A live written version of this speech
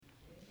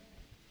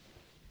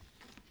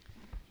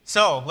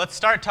So let's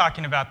start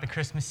talking about the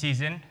Christmas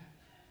season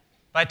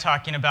by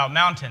talking about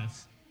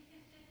mountains.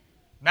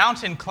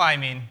 Mountain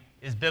climbing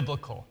is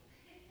biblical.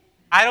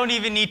 I don't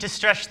even need to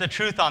stretch the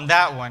truth on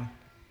that one.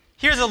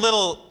 Here's a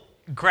little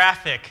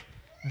graphic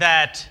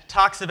that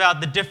talks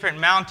about the different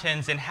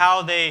mountains and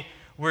how they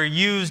were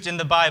used in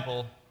the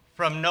Bible,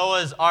 from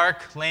Noah's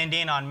Ark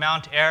landing on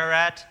Mount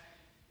Ararat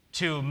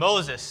to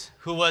Moses,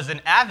 who was an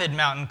avid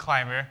mountain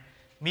climber,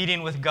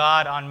 meeting with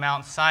God on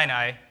Mount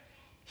Sinai.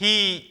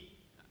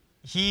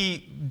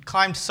 He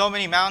climbed so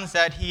many mountains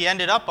that he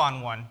ended up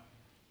on one,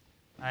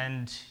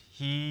 and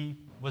he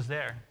was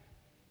there.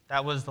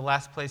 That was the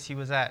last place he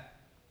was at.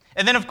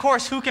 And then, of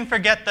course, who can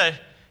forget the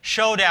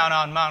showdown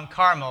on Mount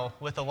Carmel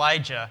with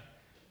Elijah,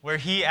 where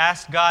he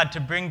asked God to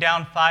bring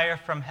down fire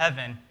from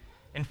heaven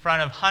in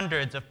front of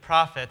hundreds of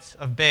prophets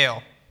of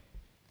Baal.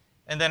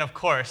 And then, of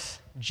course,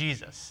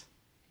 Jesus.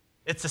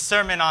 It's the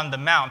Sermon on the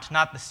Mount,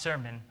 not the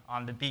sermon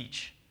on the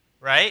beach,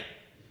 right?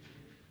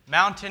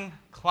 Mountain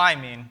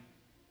climbing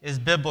is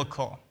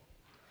biblical.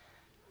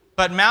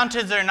 But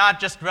mountains are not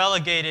just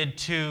relegated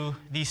to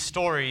these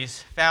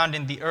stories found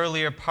in the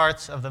earlier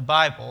parts of the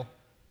Bible.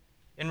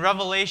 In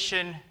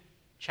Revelation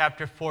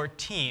chapter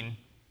 14,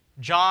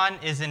 John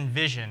is in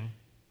vision,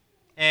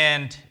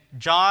 and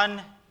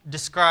John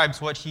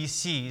describes what he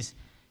sees.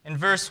 In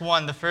verse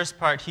 1, the first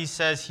part, he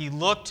says, "He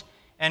looked,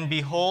 and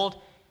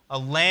behold, a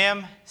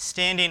lamb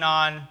standing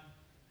on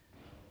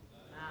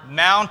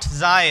Mount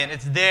Zion."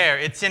 It's there.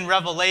 It's in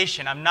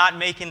Revelation. I'm not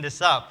making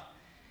this up.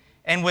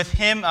 "And with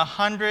him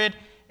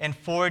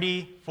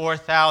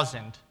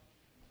 144,000.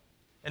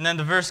 And then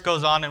the verse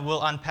goes on, and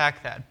we'll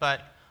unpack that.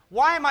 But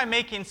why am I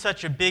making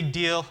such a big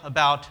deal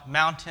about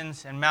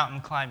mountains and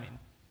mountain climbing?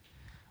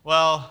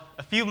 Well,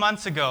 a few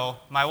months ago,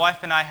 my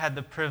wife and I had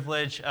the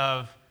privilege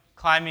of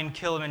climbing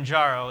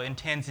Kilimanjaro in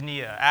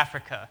Tanzania,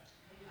 Africa.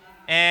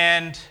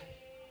 And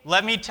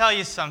let me tell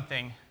you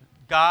something.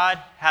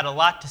 God had a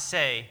lot to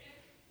say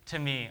to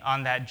me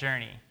on that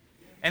journey.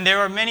 And there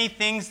were many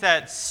things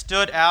that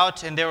stood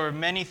out, and there were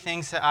many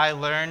things that I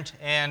learned,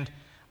 and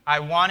I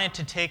wanted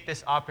to take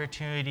this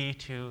opportunity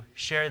to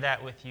share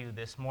that with you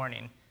this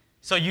morning.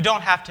 So you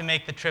don't have to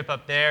make the trip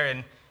up there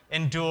and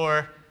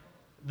endure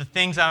the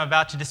things I'm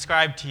about to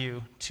describe to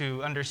you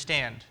to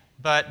understand.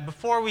 But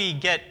before we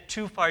get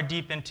too far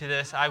deep into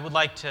this, I would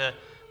like to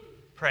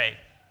pray.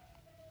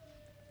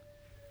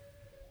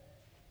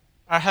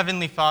 Our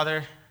Heavenly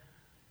Father,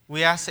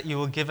 we ask that you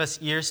will give us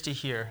ears to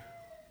hear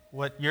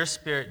what your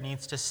Spirit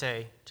needs to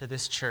say to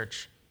this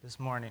church this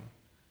morning.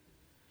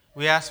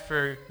 We ask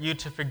for you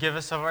to forgive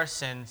us of our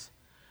sins.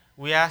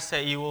 We ask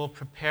that you will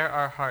prepare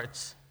our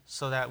hearts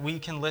so that we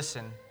can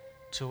listen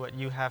to what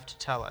you have to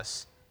tell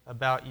us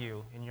about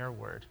you in your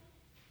word.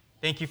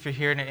 Thank you for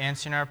hearing and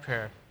answering our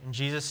prayer. In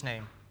Jesus'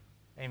 name,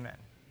 amen.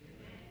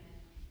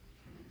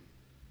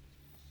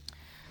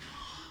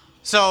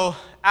 So,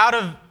 out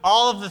of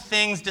all of the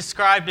things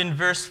described in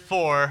verse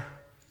 4,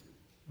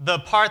 the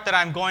part that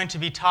I'm going to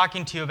be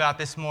talking to you about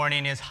this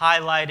morning is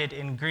highlighted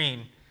in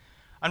green.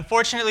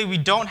 Unfortunately, we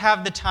don't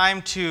have the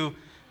time to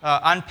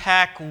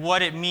unpack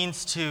what it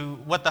means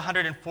what the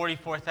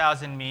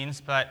 144,000 means,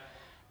 but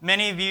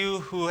many of you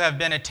who have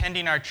been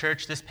attending our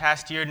church this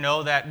past year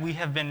know that we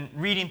have been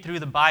reading through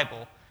the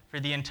Bible for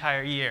the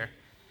entire year.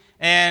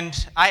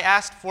 And I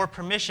asked for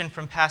permission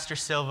from Pastor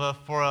Silva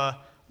for a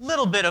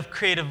little bit of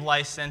creative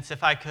license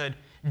if I could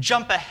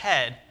jump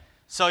ahead.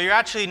 So you're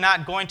actually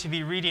not going to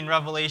be reading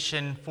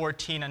Revelation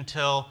 14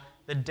 until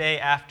the day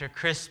after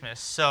Christmas.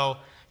 So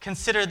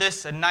consider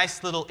this a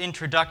nice little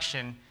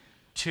introduction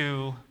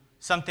to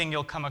something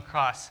you'll come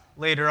across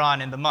later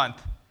on in the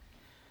month.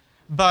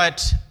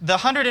 But the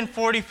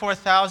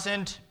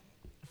 144,000,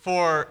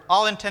 for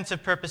all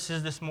intensive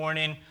purposes this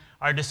morning,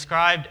 are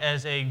described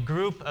as a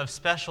group of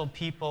special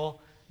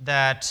people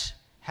that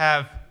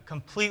have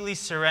completely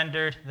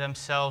surrendered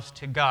themselves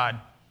to God.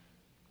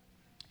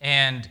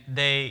 And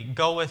they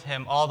go with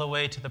him all the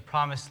way to the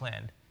promised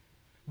land.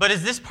 But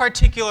is this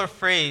particular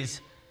phrase,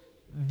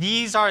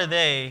 "These are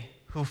they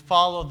who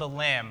follow the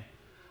Lamb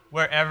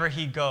wherever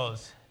he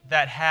goes,"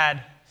 that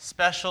had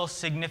special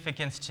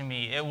significance to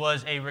me. It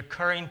was a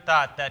recurring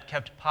thought that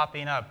kept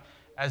popping up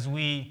as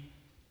we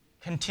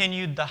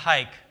continued the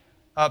hike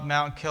up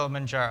Mount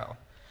Kilimanjaro.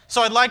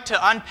 So I'd like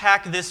to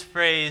unpack this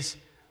phrase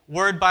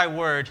word by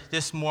word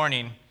this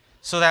morning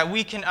so that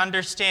we can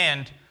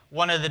understand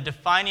one of the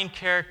defining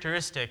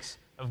characteristics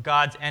of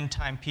God's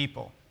end-time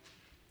people.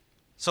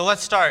 So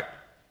let's start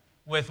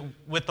with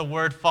the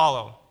word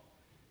follow.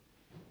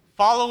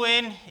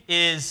 Following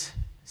is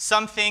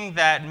something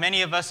that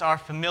many of us are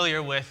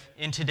familiar with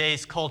in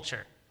today's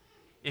culture.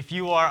 If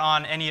you are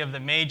on any of the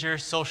major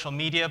social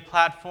media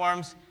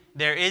platforms,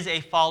 there is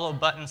a follow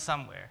button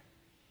somewhere.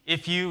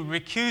 If you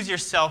recuse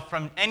yourself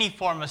from any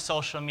form of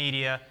social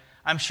media,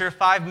 I'm sure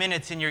 5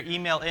 minutes in your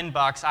email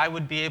inbox, I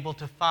would be able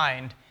to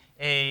find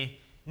a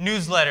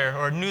newsletter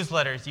or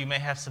newsletters you may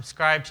have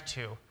subscribed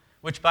to,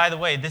 which, by the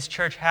way, this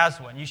church has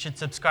one. You should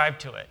subscribe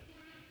to it.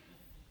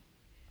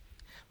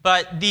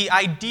 But the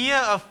idea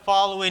of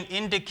following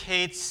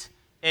indicates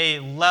a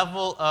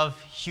level of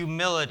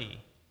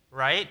humility,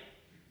 right?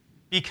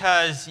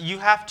 Because you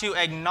have to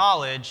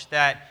acknowledge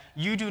that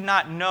you do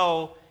not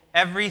know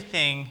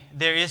everything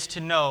there is to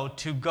know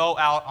to go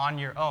out on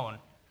your own.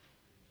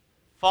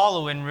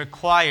 Following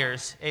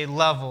requires a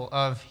level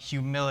of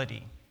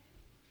humility.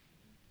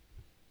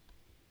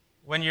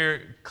 When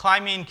you're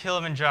climbing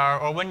Kilimanjaro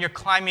or when you're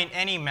climbing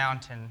any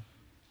mountain,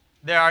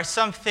 there are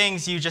some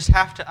things you just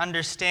have to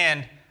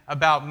understand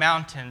about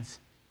mountains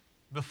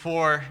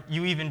before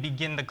you even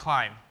begin the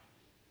climb.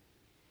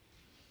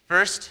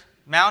 First,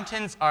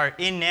 mountains are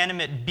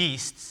inanimate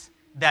beasts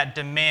that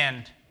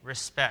demand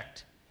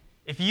respect.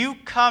 If you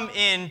come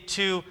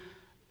into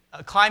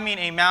climbing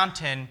a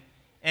mountain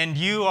and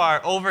you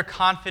are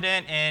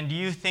overconfident and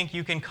you think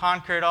you can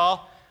conquer it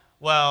all,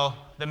 well,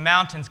 the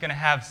mountain's going to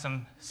have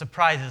some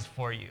surprises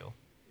for you.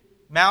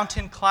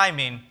 Mountain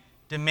climbing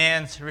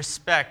demands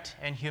respect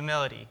and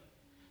humility.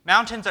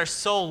 Mountains are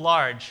so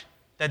large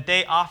that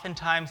they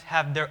oftentimes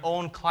have their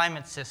own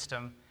climate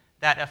system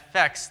that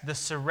affects the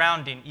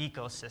surrounding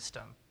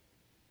ecosystem.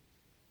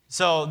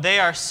 So they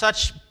are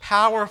such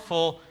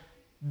powerful,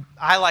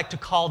 I like to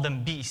call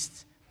them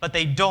beasts, but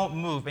they don't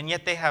move, and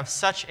yet they have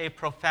such a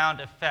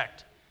profound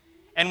effect.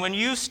 And when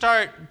you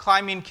start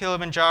climbing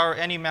Kilimanjaro,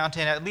 any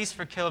mountain, at least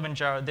for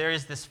Kilimanjaro, there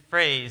is this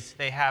phrase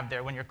they have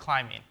there when you're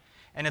climbing,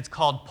 and it's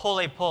called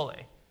pole pole,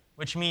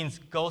 which means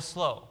go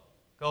slow,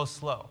 go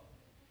slow.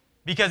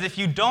 Because if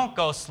you don't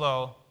go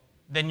slow,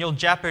 then you'll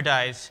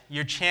jeopardize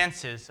your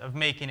chances of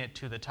making it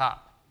to the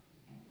top.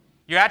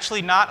 You're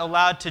actually not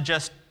allowed to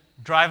just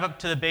drive up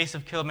to the base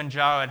of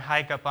Kilimanjaro and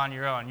hike up on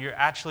your own. You're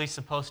actually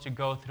supposed to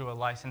go through a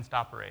licensed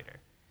operator.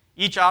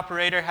 Each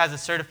operator has a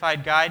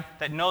certified guide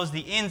that knows the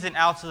ins and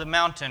outs of the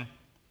mountain,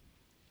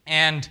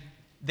 and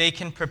they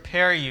can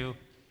prepare you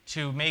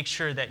to make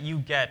sure that you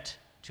get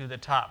to the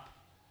top.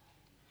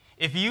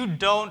 If you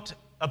don't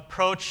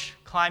approach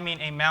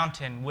climbing a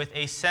mountain with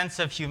a sense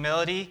of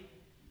humility,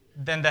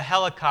 then the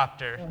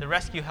helicopter, the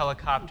rescue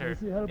helicopter,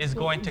 is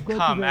going to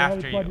come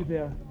after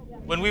you.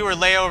 When we were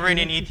layovering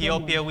in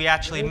Ethiopia, we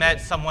actually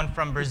met someone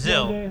from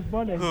Brazil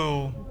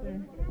who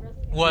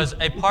was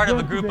a part of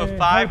a group of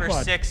 5 or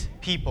 6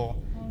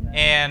 people.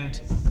 And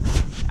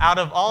out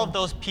of all of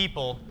those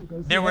people,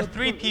 there were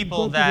 3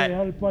 people that...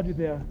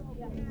 To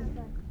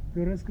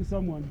rescue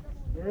someone.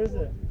 Where is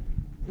it?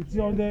 It's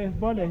on the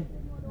valley.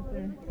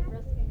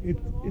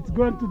 It's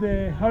going to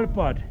the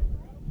helipad.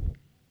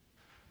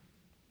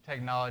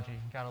 Technology,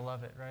 gotta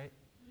love it, right?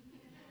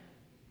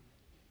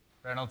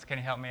 Reynolds, can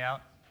you help me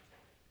out?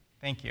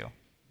 Thank you.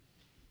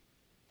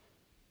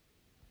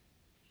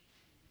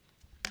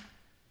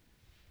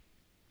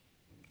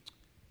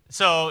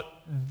 So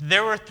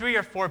there were 3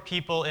 or 4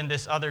 people in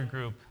this other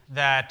group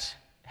that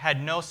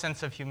had no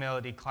sense of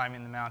humility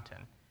climbing the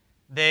mountain.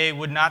 They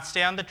would not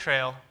stay on the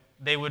trail.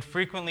 They would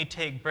frequently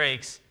take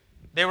breaks.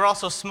 They were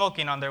also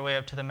smoking on their way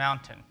up to the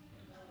mountain.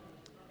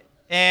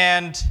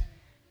 And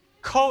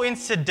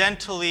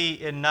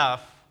coincidentally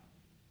enough,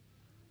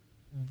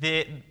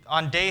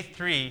 on day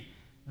 3,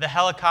 the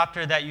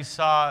helicopter that you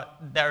saw,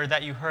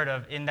 that you heard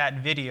of in that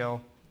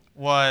video,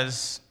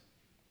 was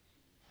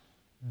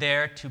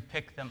there to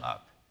pick them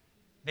up.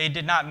 They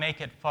did not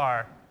make it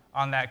far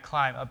on that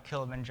climb up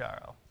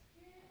Kilimanjaro.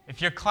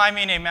 If you're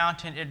climbing a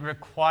mountain, it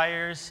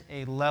requires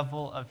a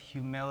level of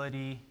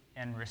humility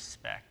and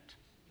respect.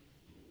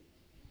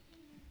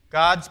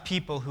 God's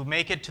people who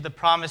make it to the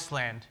promised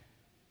land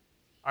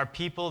are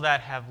people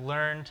that have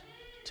learned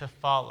to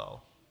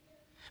follow.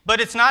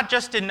 But it's not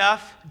just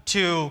enough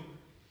to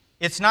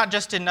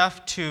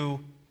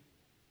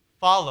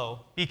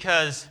follow,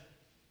 because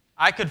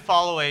I could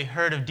follow a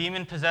herd of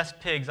demon-possessed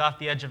pigs off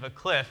the edge of a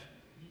cliff,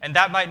 and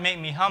that might make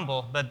me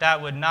humble, but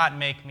that would not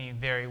make me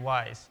very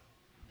wise.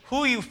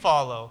 Who you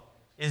follow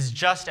is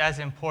just as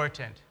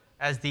important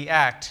as the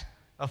act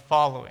of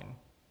following.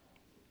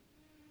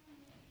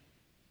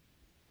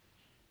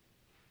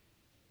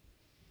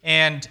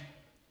 And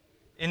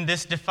in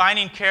this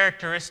defining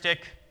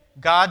characteristic,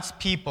 God's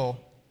people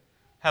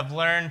have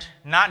learned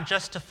not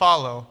just to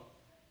follow,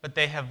 but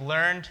they have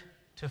learned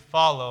to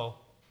follow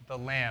the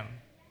Lamb.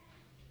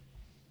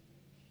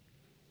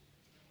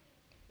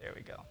 There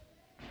we go.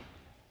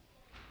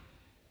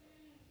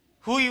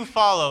 Who you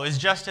follow is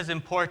just as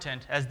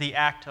important as the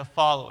act of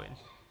following.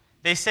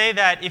 They say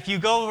that if you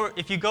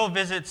go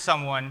visit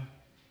someone,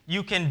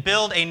 you can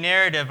build a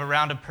narrative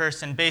around a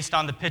person based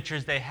on the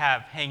pictures they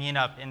have hanging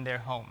up in their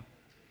home.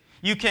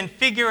 You can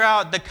figure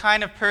out the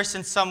kind of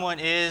person someone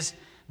is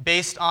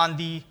based on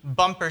the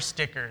bumper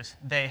stickers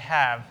they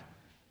have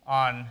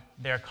on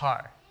their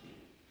car.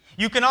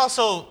 You can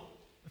also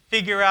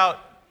figure out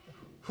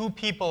who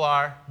people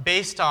are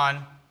based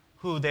on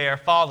who they are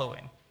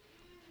following.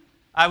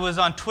 I was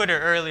on Twitter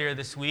earlier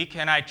this week,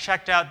 and I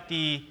checked out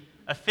the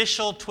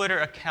official Twitter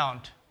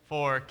account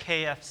for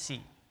KFC.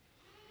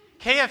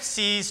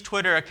 KFC's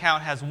Twitter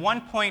account has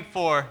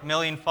 1.4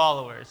 million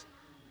followers,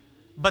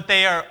 but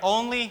they are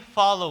only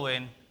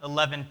following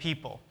 11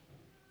 people.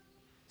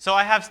 So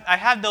I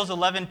have those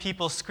 11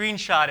 people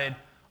screenshotted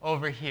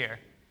over here.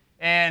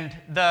 And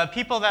the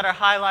people that are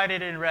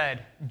highlighted in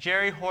red,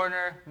 Jerry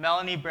Horner,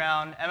 Melanie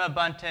Brown, Emma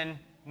Bunton,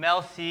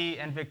 Mel C.,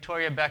 and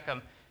Victoria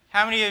Beckham.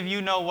 How many of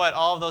you know what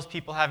all of those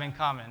people have in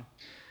common?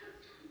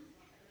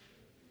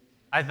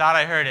 I thought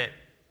I heard it.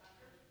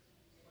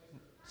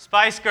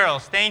 Spice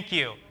Girls, thank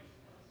you.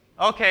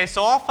 Okay,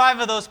 so all 5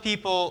 of those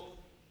people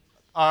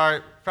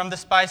are from the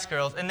Spice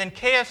Girls. And then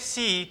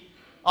KFC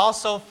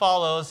also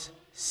follows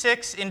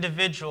 6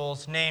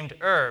 individuals named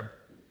Herb.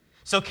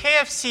 So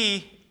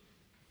KFC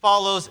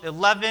follows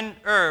 11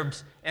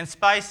 herbs and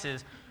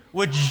spices,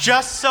 which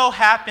just so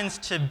happens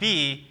to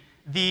be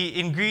the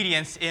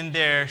ingredients in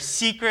their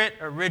secret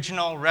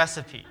original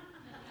recipe.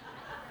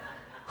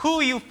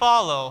 Who you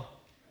follow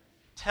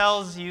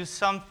tells you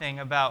something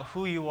about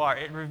who you are.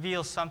 It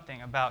reveals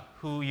something about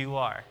who you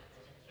are.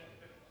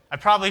 I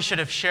probably should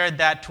have shared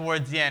that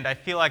towards the end. I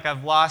feel like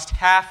I've lost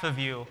half of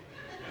you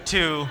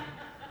to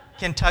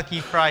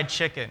Kentucky Fried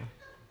Chicken.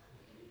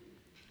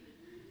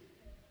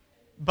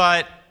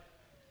 But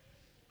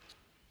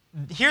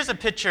here's a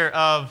picture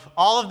of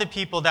all of the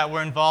people that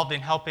were involved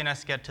in helping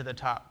us get to the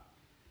top.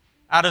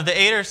 Out of the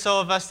 8 or so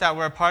of us that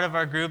were a part of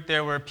our group,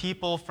 there were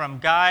people from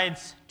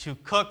guides to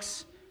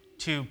cooks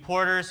to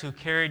porters who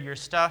carried your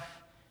stuff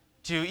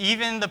to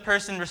even the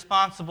person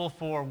responsible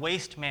for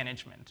waste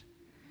management.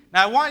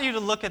 Now, I want you to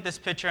look at this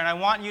picture, and I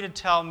want you to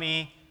tell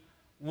me,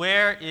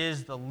 where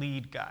is the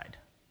lead guide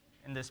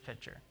in this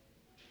picture?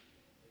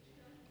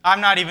 I'm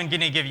not even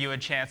going to give you a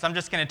chance. I'm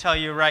just going to tell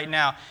you right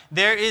now.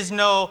 There is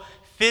no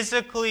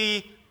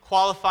physically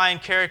qualifying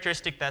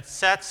characteristic that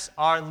sets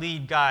our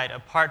lead guide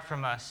apart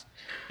from us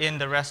in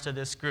the rest of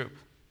this group.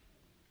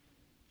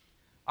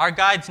 Our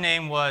guide's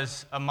name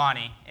was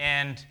Amani,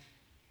 and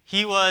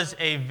he was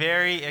a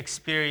very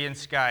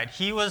experienced guide.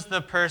 He was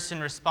the person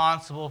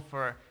responsible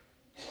for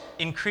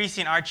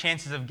increasing our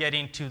chances of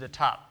getting to the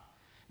top.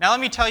 Now let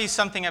me tell you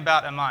something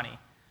about Amani.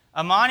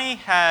 Amani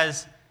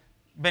has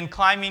been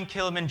climbing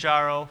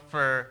Kilimanjaro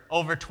for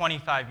over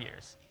 25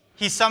 years.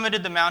 He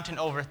summited the mountain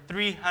over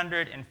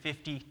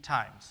 350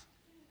 times.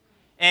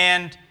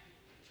 And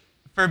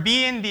for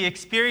being the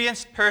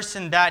experienced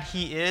person that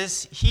he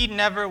is, he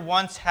never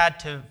once had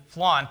to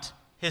flaunt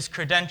his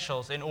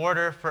credentials in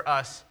order for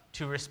us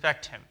to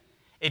respect him.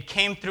 It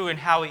came through in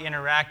how he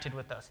interacted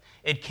with us.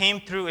 It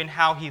came through in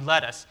how he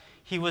led us.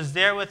 He was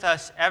there with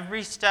us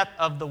every step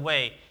of the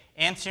way,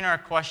 answering our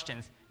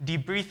questions,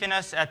 debriefing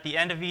us at the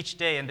end of each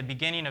day and the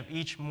beginning of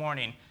each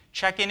morning,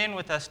 checking in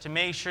with us to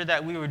make sure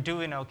that we were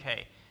doing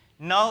okay.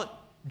 No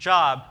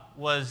job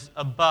was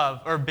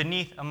above or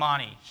beneath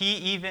Amani. He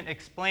even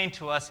explained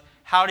to us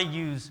how to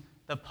use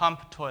the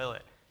pump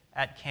toilet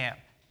at camp.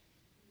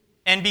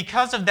 And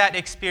because of that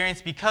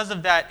experience, because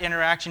of that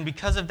interaction,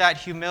 because of that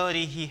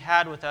humility he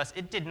had with us,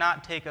 it did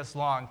not take us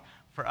long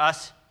for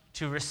us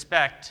to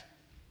respect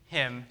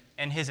him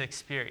and his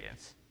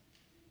experience.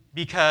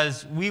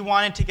 Because we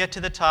wanted to get to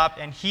the top,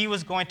 and he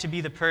was going to be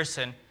the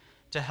person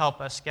to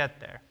help us get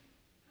there.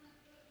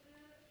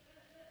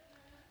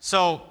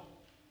 So,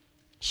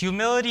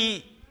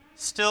 humility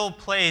still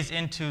plays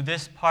into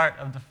this part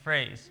of the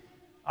phrase.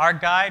 Our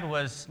guide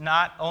was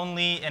not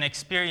only an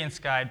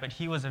experienced guide, but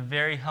he was a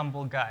very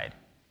humble guide.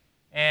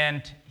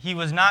 And he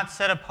was not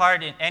set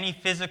apart in any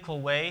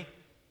physical way.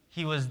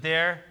 He was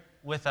there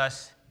with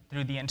us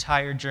through the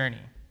entire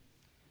journey.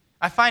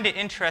 I find it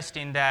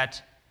interesting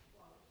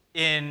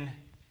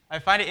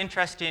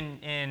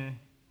in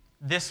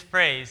this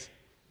phrase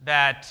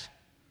that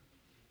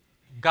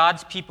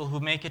God's people who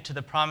make it to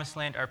the promised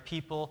land are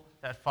people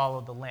that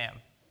follow the Lamb.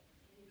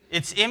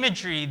 It's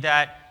imagery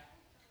that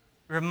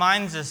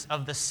reminds us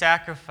of the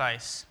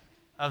sacrifice,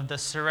 of the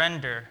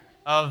surrender,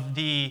 of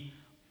the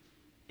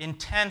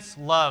intense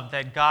love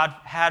that God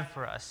had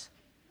for us.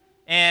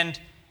 And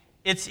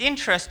it's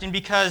interesting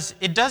because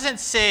it doesn't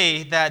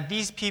say that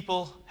these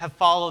people have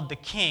followed the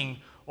king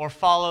or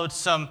followed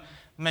some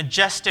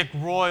majestic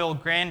royal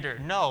grandeur.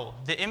 No,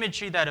 the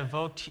imagery that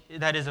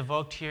is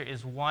evoked here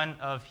is one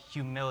of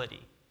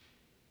humility.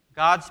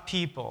 God's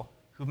people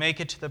who make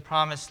it to the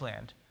promised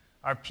land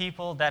are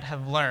people that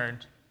have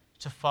learned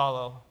to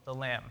follow the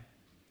Lamb.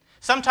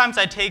 Sometimes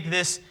I take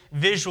this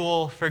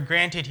visual for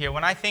granted here.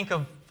 When I think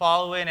of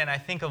following and I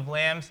think of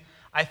lambs,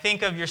 I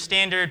think of your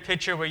standard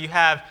picture where you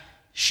have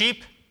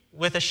sheep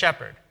with a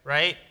shepherd,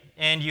 right?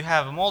 And you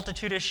have a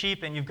multitude of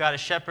sheep and you've got a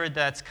shepherd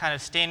that's kind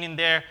of standing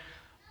there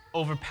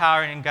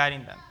overpowering and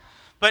guiding them.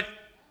 But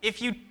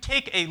if you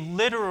take a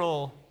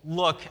literal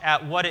look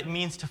at what it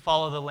means to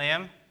follow the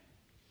Lamb,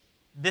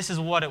 this is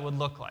what it would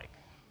look like.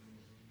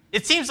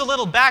 It seems a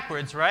little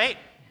backwards, right?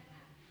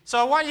 So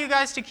I want you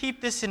guys to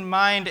keep this in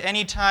mind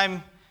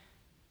anytime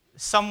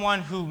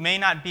someone who may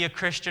not be a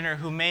Christian or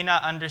who may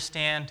not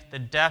understand the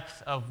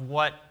depth of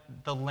what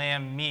the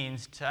Lamb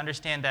means, to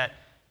understand that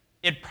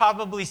it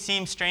probably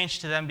seems strange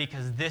to them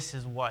because this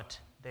is what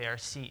they are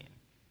seeing.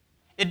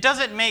 It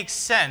doesn't make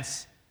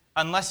sense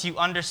unless you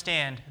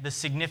understand the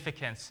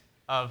significance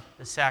of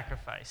the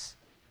sacrifice.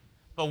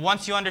 But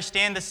once you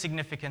understand the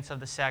significance of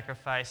the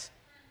sacrifice,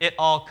 it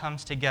all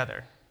comes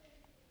together.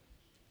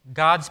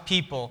 God's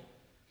people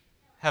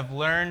have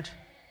learned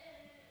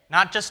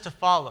not just to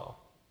follow,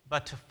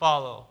 but to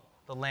follow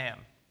the Lamb.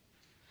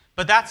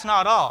 But that's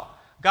not all.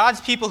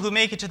 God's people who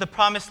make it to the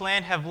promised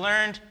land have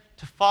learned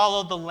to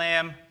follow the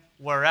Lamb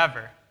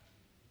wherever.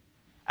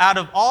 Out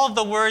of all of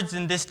the words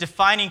in this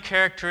defining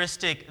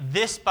characteristic,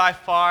 this by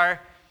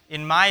far,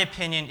 in my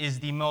opinion, is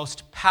the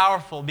most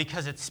powerful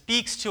because it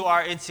speaks to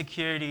our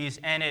insecurities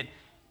and it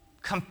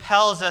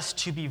compels us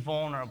to be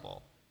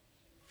vulnerable.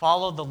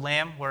 Follow the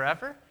Lamb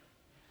wherever?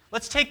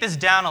 Let's take this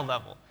down a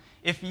level.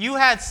 If you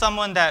had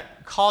someone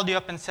that called you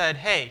up and said,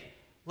 hey,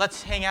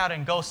 let's hang out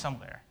and go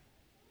somewhere,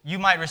 you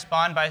might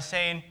respond by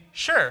saying,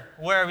 sure,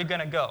 where are we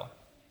going to go?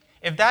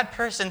 If that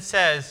person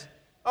says,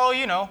 oh,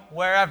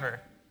 wherever,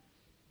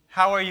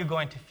 how are you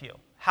going to feel?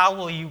 How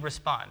will you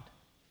respond?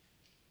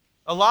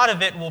 A lot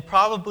of it will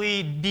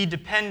probably be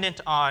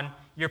dependent on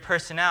your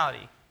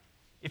personality.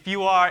 If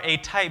you are a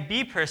type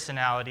B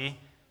personality,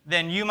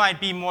 then you might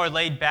be more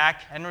laid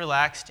back and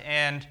relaxed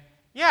and,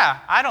 yeah,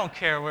 I don't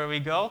care where we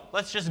go,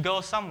 let's just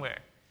go somewhere.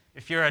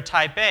 If you're a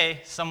type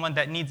A, someone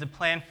that needs a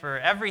plan for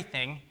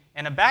everything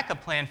and a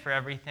backup plan for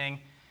everything,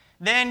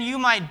 then you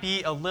might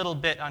be a little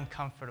bit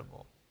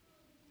uncomfortable.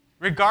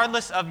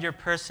 Regardless of your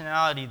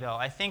personality, though,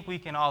 I think we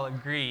can all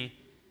agree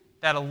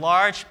that a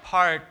large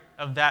part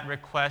of that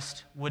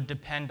request would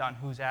depend on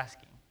who's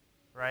asking,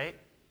 right?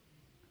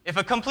 If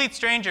a complete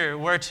stranger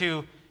were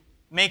to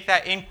make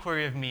that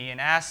inquiry of me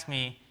and ask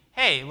me,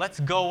 hey, let's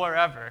go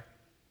wherever,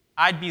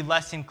 I'd be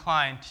less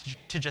inclined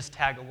to just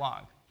tag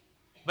along.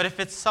 But if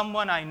it's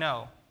someone I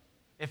know,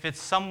 if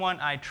it's someone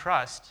I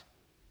trust,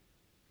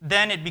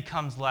 then it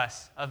becomes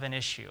less of an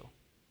issue.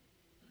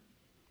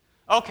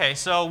 Okay,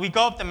 so we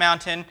go up the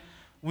mountain.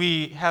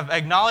 We have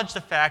acknowledged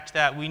the fact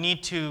that we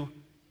need to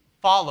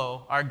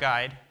follow our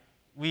guide.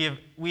 We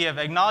have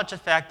acknowledged the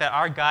fact that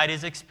our guide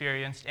is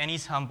experienced and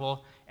he's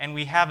humble, and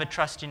we have a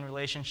trusting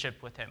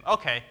relationship with him.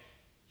 Okay,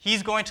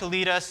 he's going to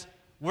lead us.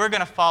 We're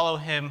going to follow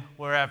him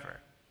wherever.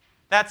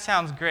 That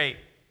sounds great.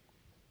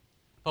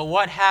 But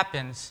what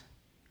happens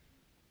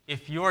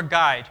if your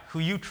guide, who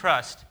you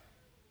trust,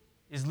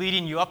 is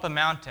leading you up a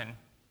mountain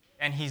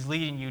and he's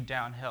leading you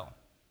downhill?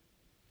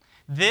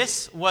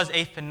 This was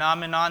a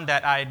phenomenon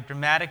that I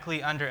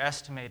dramatically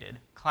underestimated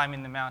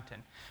climbing the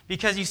mountain.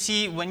 Because you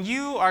see, when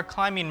you are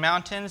climbing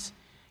mountains,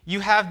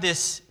 you have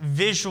this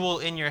visual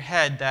in your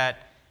head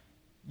that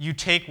you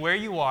take where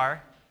you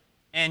are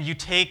and you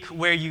take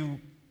where you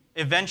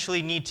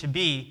eventually need to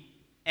be,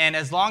 and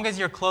as long as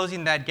you're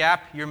closing that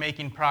gap, you're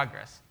making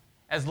progress.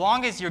 As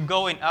long as you're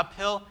going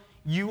uphill,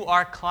 you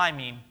are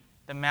climbing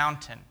the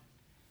mountain.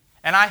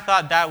 And I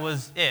thought that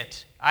was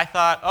it. I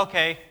thought,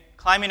 okay,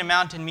 climbing a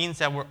mountain means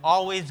that we're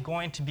always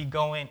going to be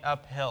going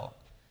uphill.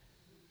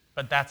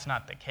 But that's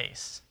not the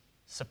case.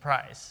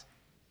 Surprise.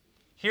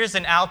 Here's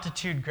an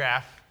altitude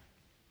graph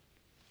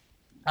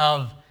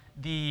of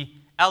the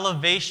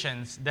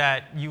elevations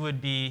that you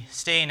would be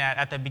staying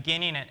at the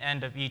beginning and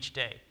end of each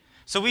day.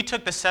 So we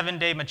took the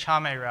 7-day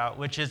Machame route,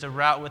 which is a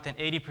route with an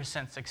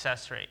 80%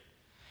 success rate.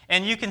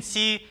 And you can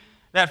see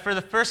that for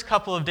the first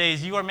couple of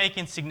days, you are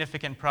making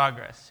significant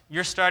progress.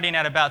 You're starting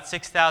at about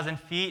 6,000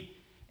 feet,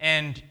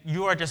 and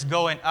you are just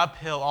going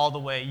uphill all the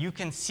way. You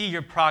can see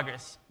your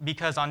progress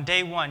because on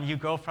day one, you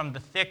go from the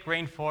thick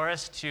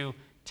rainforest to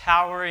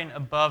towering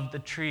above the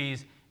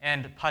trees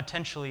and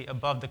potentially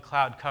above the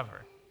cloud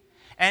cover.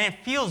 And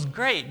it feels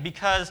great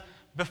because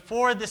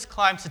before this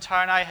climb,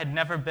 Sitar and I had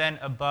never been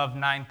above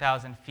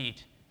 9,000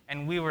 feet,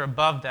 and we were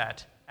above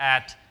that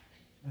at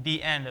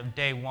the end of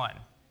day one.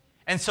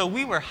 And so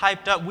we were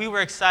hyped up, we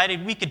were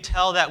excited, we could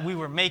tell that we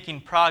were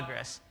making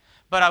progress.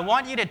 But I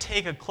want you to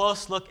take a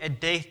close look at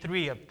day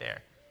 3 up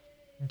there.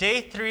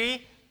 Day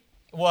 3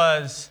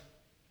 was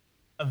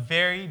a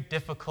very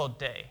difficult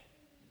day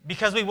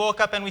because we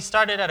woke up and we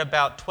started at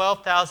about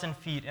 12,000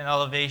 feet in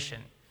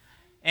elevation.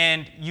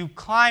 And you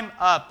climb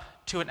up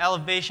to an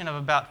elevation of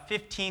about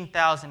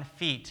 15,000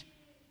 feet.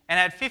 And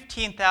at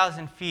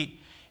 15,000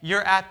 feet,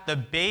 you're at the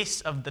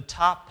base of the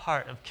top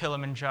part of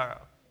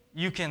Kilimanjaro.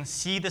 You can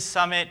see the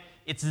summit.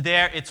 It's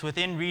there. It's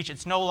within reach.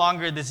 It's no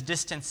longer this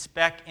distant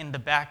speck in the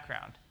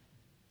background.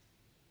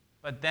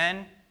 But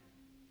then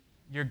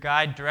your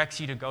guide directs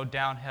you to go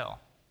downhill.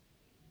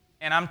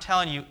 And I'm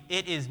telling you,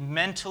 it is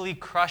mentally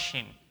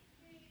crushing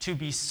to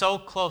be so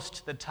close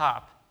to the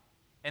top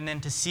and then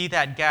to see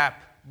that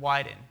gap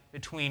widen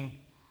between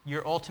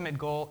your ultimate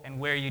goal and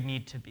where you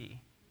need to be.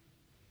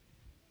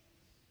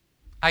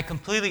 I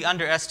completely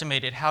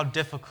underestimated how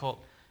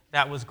difficult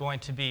that was going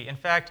to be. In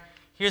fact,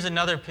 here's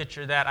another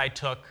picture that I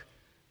took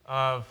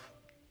of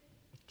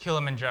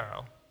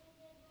Kilimanjaro.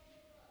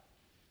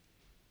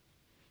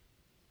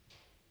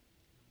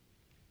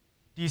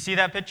 Do you see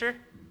that picture?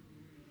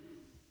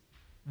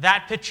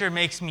 That picture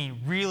makes me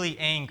really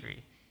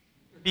angry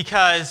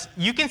because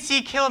you can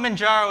see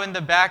Kilimanjaro in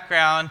the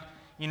background,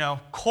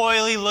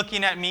 coyly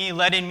looking at me,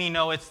 letting me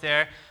know it's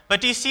there.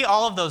 But do you see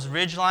all of those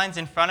ridge lines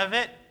in front of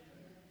it?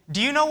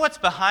 Do you know what's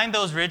behind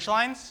those ridge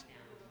lines?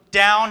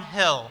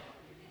 Downhill.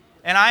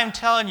 And I am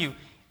telling you,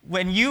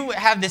 when you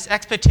have this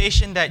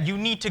expectation that you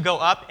need to go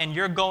up and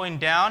you're going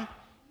down,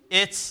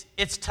 It's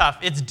tough.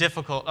 It's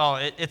difficult. Oh,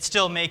 it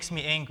still makes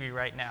me angry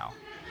right now.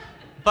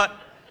 But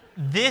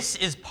this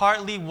is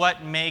partly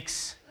what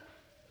makes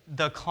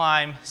the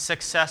climb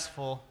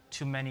successful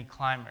to many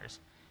climbers.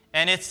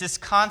 And it's this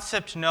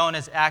concept known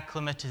as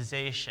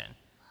acclimatization,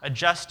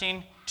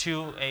 adjusting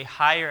to a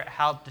higher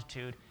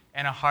altitude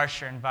and a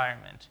harsher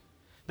environment.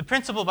 The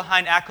principle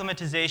behind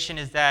acclimatization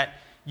is that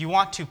you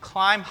want to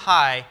climb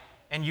high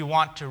and you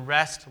want to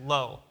rest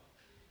low.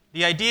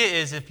 The idea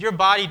is if your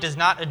body does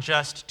not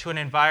adjust to an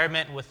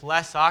environment with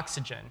less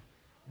oxygen,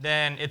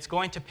 then it's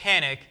going to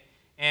panic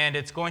and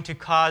it's going to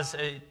cause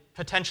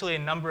potentially a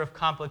number of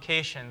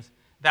complications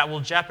that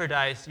will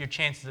jeopardize your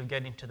chances of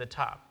getting to the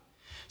top.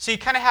 So you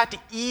kind of have to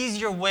ease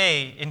your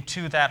way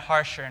into that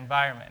harsher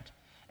environment.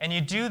 And you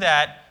do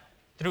that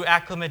through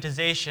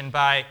acclimatization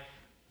by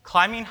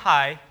climbing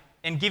high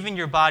and giving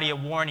your body a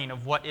warning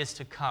of what is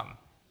to come.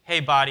 Hey,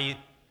 body,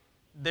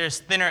 there's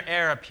thinner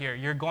air up here.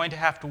 You're going to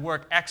have to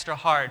work extra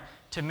hard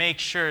to make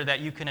sure that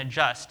you can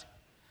adjust.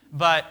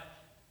 But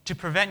to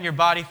prevent your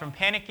body from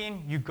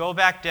panicking, you go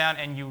back down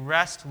and you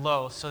rest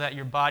low so that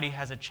your body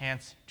has a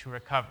chance to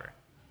recover.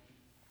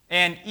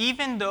 And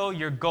even though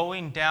you're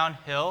going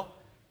downhill,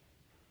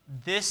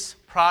 this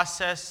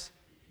process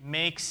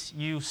makes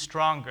you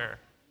stronger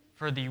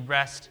for the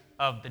rest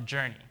of the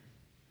journey.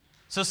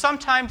 So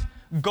sometimes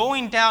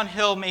going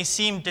downhill may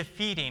seem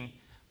defeating,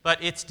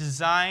 but it's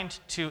designed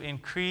to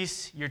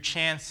increase your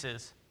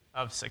chances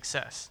of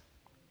success.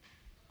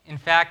 In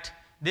fact,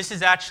 this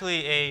is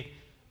actually a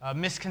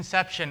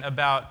misconception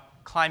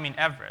about climbing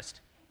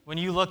Everest. When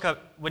you look at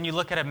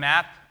a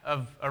map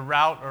of a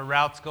route or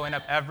routes going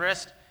up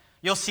Everest,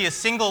 you'll see a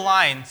single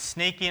line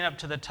snaking up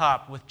to the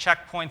top with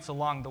checkpoints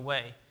along the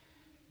way.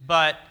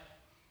 But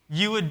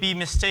you would be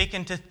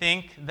mistaken to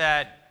think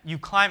that you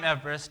climb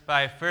Everest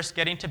by first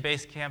getting to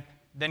base camp,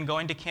 then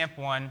going to Camp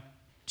 1,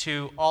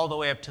 to all the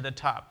way up to the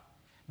top.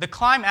 The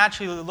climb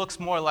actually looks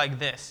more like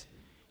this.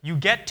 You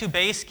get to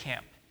base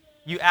camp,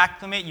 you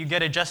acclimate, you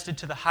get adjusted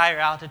to the higher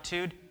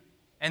altitude,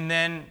 and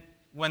then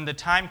when the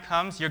time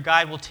comes, your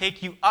guide will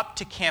take you up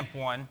to Camp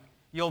 1.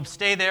 You'll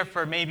stay there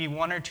for maybe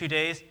 1 or 2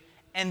 days,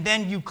 and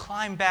then you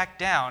climb back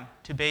down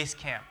to base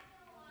camp.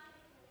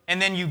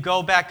 And then you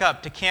go back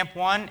up to Camp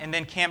 1, and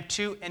then Camp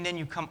 2, and then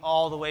you come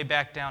all the way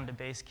back down to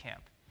base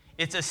camp.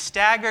 It's a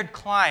staggered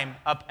climb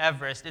up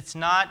Everest. It's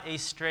not a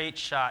straight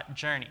shot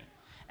journey.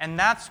 And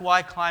that's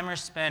why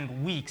climbers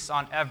spend weeks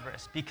on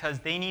Everest, because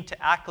they need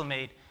to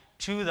acclimate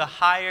to the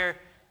higher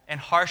and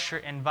harsher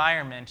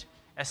environment,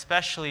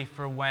 especially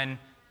for when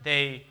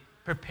they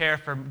prepare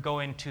for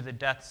going to the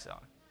death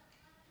zone.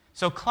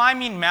 So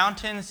climbing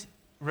mountains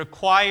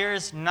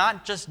requires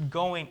not just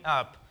going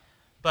up,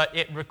 but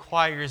it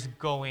requires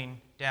going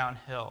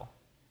downhill.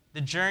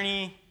 The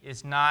journey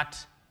is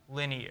not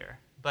linear,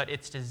 but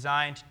it's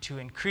designed to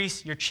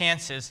increase your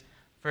chances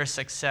for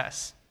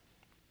success.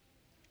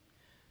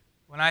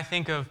 When I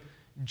think of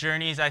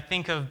journeys, I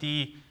think of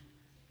the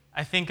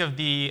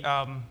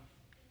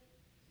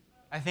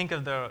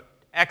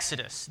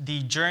Exodus,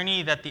 the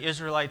journey that the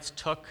Israelites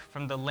took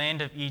from the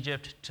land of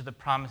Egypt to the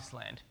Promised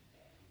Land.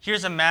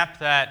 Here's a map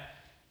that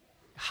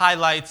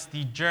highlights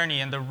the journey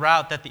and the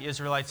route that the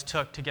Israelites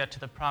took to get to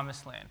the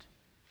Promised Land.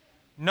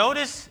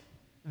 Notice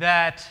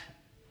that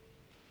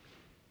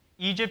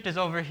Egypt is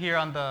over here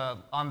on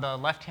the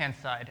left-hand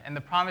side, and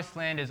the Promised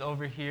Land is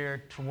over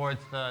here towards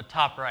the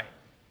top right.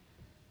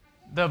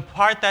 The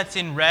part that's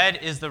in red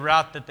is the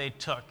route that they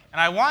took.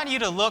 And I want you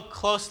to look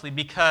closely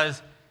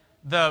because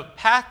the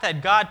path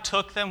that God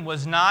took them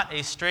was not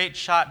a straight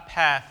shot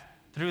path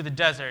through the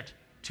desert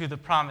to the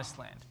Promised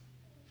Land.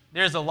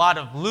 There's a lot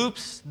of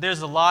loops,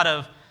 there's a lot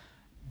of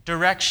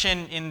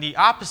direction in the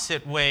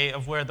opposite way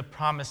of where the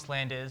Promised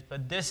Land is,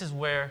 but this is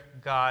where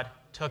God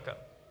took them.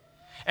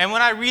 And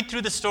when I read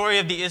through the story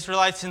of the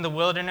Israelites in the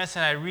wilderness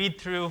and I read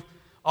through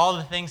all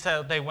the things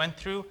that they went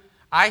through,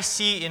 I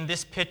see in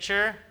this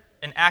picture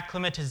an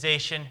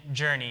acclimatization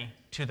journey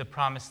to the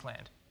Promised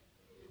Land.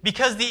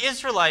 Because the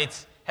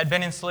Israelites had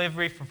been in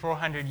slavery for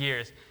 400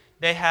 years,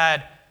 they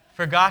had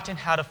forgotten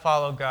how to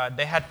follow God.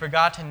 They had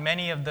forgotten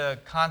many of the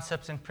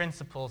concepts and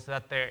principles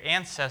that their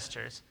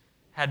ancestors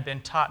had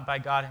been taught by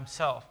God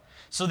himself.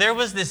 So there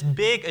was this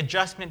big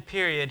adjustment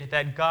period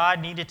that God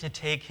needed to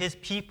take his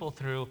people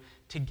through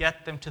to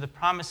get them to the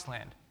Promised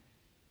Land.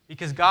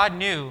 Because God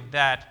knew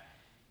that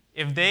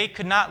if they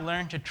could not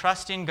learn to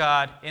trust in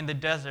God in the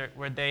desert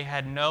where they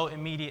had no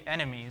immediate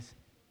enemies,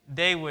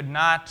 they would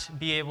not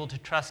be able to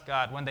trust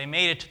God when they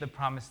made it to the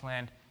Promised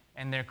Land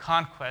and their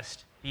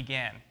conquest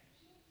began.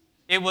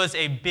 It was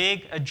a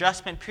big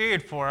adjustment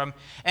period for them,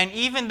 and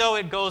even though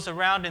it goes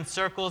around in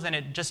circles and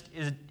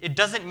it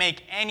doesn't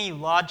make any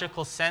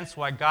logical sense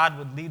why God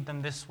would lead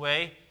them this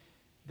way,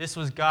 this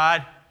was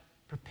God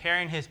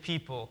preparing his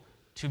people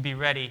to be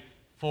ready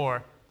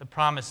for the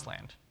Promised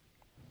Land.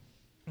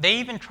 They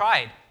even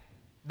tried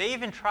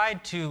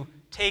to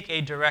take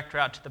a direct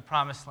route to the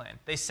Promised Land.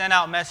 They sent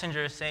out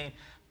messengers saying,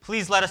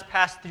 "Please let us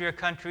pass through your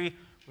country.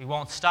 We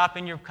won't stop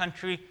in your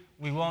country.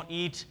 We won't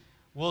eat.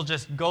 We'll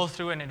just go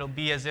through and it'll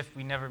be as if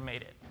we never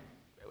made it."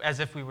 as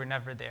if we were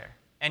never there.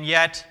 And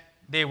yet,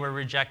 they were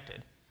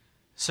rejected.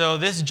 So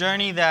this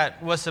journey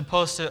that was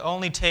supposed to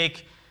only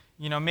take,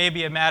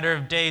 maybe a matter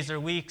of days or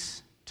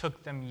weeks,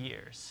 took them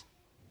years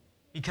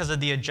because of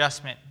the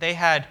adjustment. They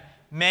had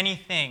many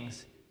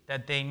things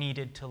that they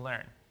needed to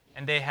learn,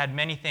 and they had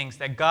many things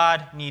that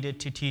God needed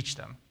to teach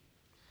them.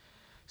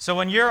 So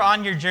when you're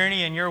on your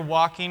journey and you're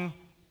walking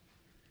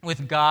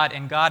with God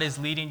and God is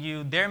leading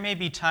you, there may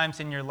be times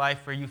in your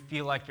life where you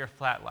feel like you're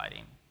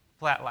flatlining.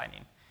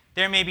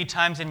 There may be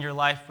times in your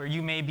life where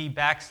you may be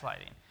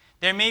backsliding.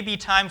 There may be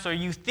times where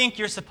you think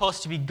you're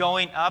supposed to be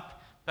going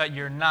up, but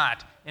you're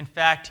not. In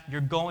fact, you're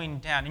going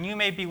down. And you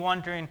may be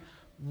wondering,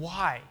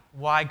 why?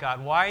 Why,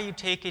 God? Why are you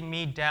taking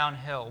me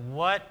downhill?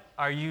 What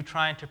are you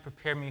trying to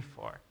prepare me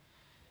for?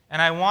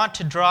 And I want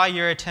to draw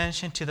your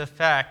attention to the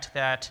fact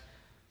that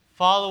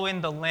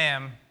following the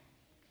Lamb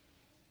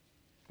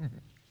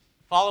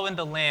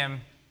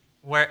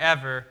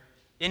wherever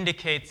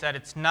indicates that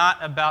it's not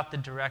about the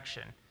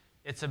direction,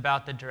 it's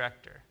about the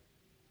director.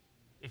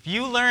 If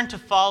you learn to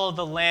follow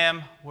the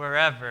Lamb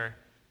wherever,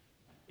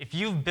 if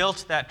you've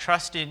built that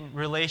trusting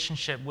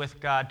relationship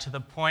with God to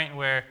the point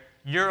where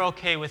you're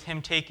okay with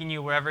Him taking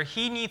you wherever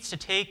He needs to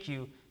take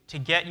you to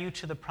get you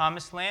to the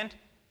promised land,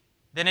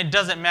 then it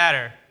doesn't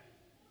matter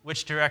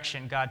which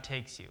direction God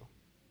takes you.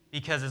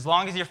 Because as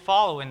long as you're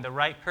following the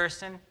right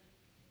person,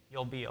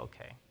 you'll be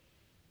okay.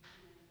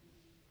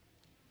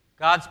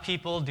 God's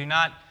people do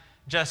not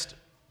just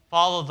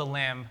follow the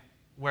Lamb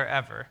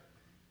wherever,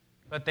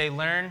 but they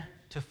learn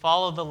to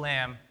follow the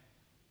Lamb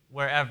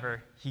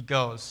wherever He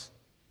goes.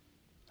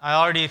 I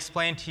already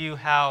explained to you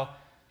how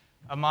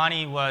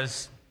Amani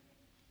was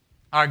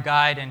our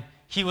guide, and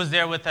he was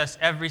there with us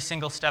every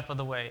single step of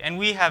the way. And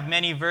we have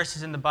many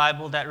verses in the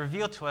Bible that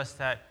reveal to us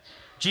that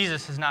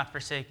Jesus has not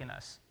forsaken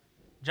us.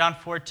 John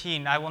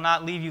 14, I will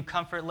not leave you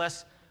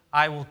comfortless,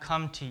 I will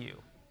come to you.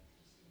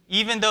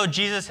 Even though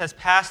Jesus has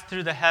passed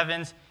through the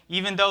heavens,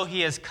 even though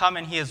He has come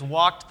and He has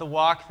walked the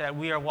walk that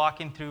we are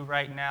walking through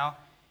right now,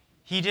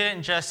 He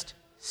didn't just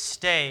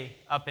stay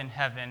up in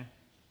heaven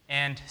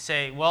and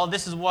say, well,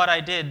 this is what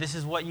I did, this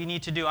is what you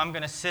need to do. I'm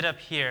going to sit up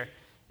here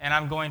and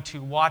I'm going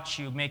to watch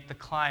you make the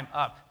climb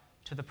up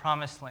to the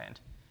promised land.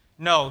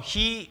 No,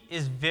 He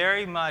is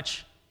very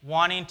much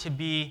wanting to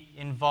be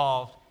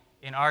involved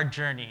in our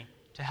journey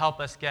to help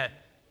us get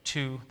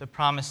to the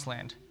promised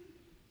land.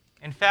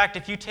 In fact,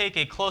 if you take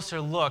a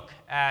closer look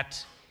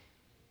at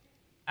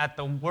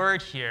the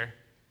word here,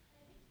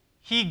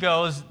 He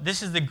goes,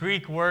 this is the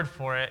Greek word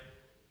for it.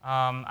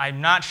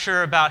 I'm not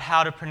sure about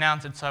how to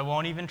pronounce it, so I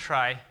won't even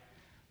try.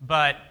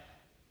 But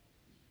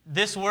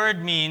this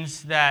word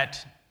means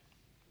that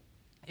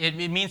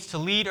it means to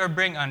lead or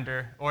bring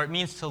under, or it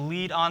means to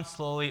lead on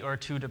slowly or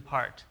to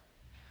depart.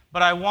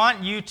 But I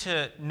want you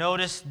to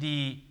notice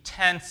the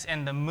tense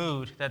and the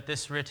mood that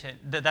this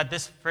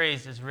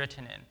phrase is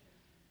written in.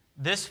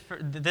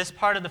 This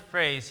part of the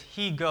phrase,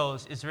 He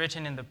goes, is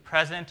written in the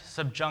present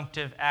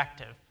subjunctive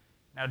active.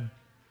 Now,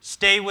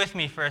 stay with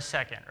me for a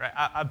second. Right?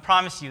 I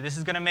promise you, this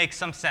is going to make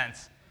some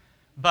sense.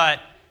 But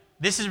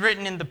this is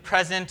written in the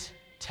present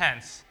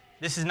tense.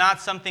 This is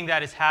not something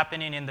that is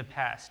happening in the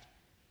past.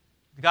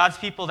 God's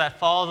people that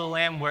follow the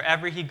Lamb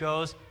wherever He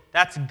goes,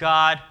 that's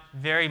God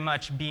very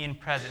much being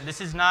present. This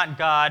is not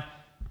God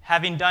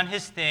having done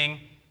His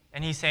thing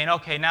and He's saying,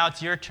 okay, now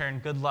it's your turn,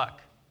 good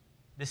luck.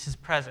 This is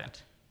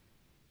present.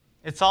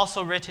 It's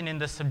also written in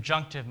the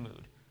subjunctive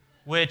mood,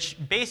 which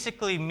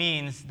basically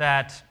means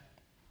that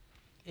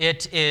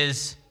it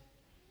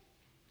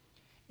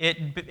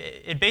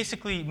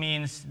basically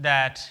means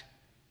that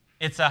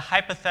it's a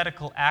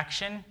hypothetical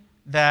action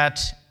that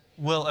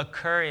will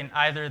occur in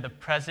either the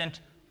present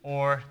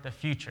or the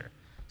future.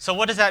 So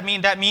what does that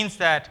mean? That means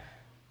that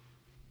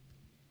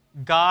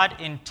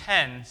God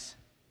intends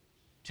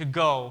to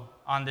go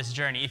on this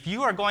journey. If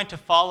you are going to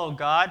follow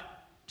God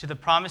to the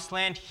promised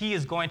land, He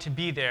is going to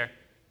be there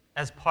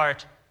as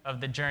part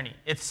of the journey.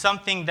 It's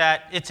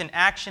an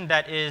action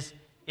that is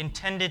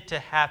intended to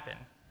happen.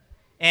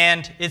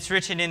 And it's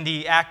written in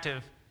the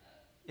active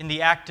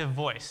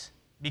voice,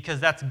 because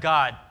that's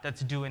God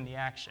that's doing the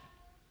action.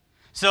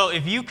 So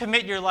if you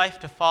commit your life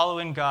to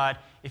following God,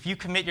 if you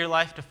commit your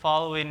life to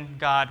following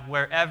God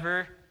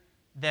wherever,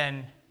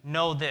 then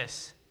know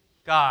this: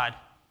 God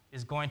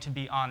is going to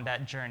be on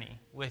that journey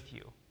with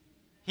you.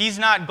 He's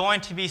not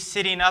going to be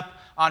sitting up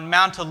on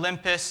Mount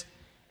Olympus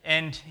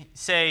and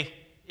say,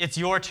 it's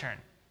your turn.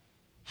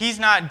 He's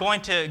not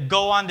going to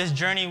go on this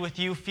journey with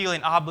you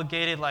feeling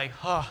obligated like,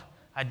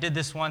 I did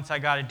this once, I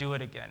got to do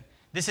it again.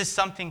 This is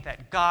something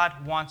that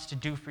God wants to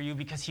do for you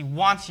because He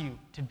wants you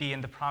to be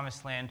in the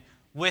promised land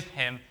with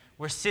Him,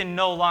 where sin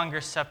no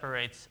longer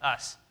separates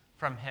us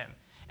from Him.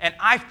 And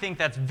I think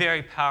that's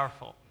very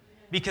powerful,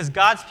 because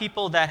God's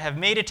people that have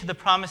made it to the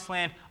promised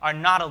land are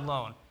not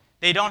alone.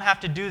 They don't have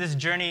to do this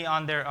journey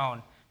on their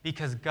own,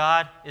 because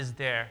God is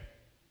there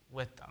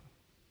with them.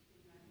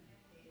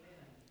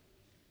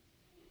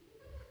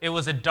 It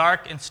was a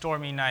dark and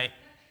stormy night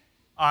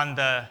on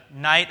the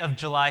night of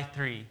July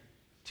 3,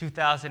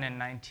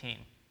 2019.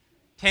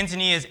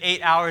 Tanzania is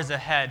 8 hours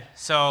ahead,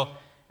 so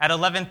At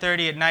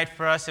 11:30 at night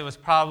for us, it was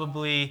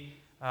probably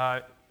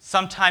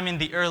sometime in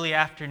the early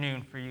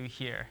afternoon for you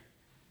here.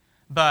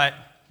 But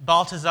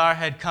Baltazar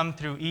had come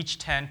through each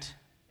tent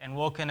and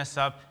woken us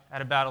up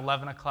at about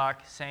 11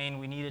 o'clock saying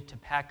we needed to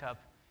pack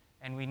up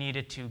and we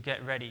needed to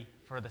get ready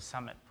for the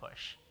summit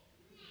push.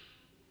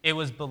 It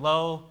was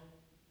below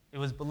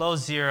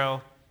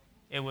zero,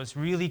 it was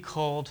really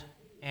cold,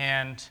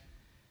 and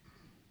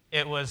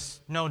it was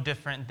no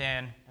different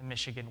than a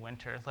Michigan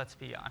winter, let's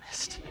be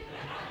honest.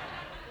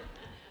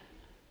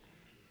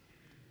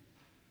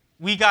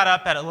 We got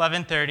up at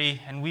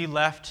 11:30 and we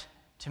left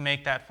to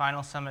make that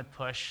final summit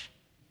push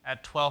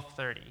at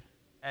 12:30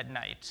 at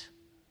night,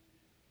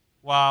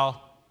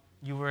 while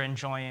you were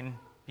enjoying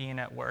being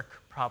at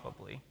work,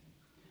 probably.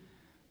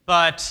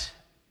 But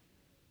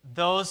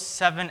those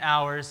 7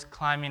 hours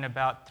climbing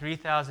about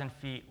 3,000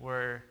 feet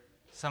were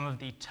some of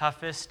the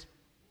toughest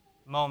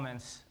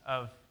moments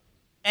of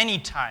any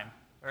time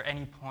or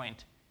any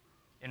point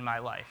in my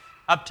life,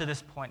 up to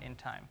this point in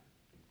time.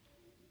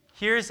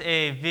 Here's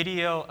a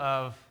video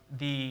of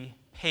the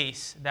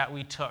pace that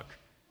we took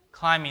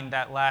climbing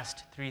that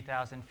last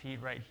 3,000 feet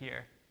right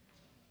here.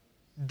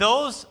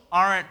 Those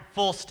aren't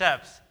full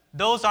steps.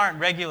 Those aren't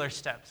regular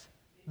steps.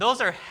 Those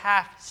are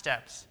half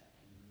steps.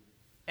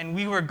 And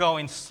we were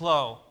going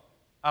slow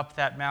up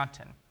that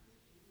mountain.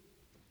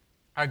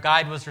 Our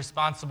guide was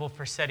responsible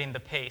for setting the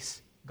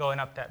pace going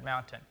up that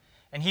mountain.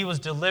 And he was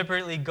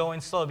deliberately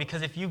going slow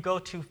because if you go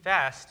too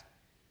fast,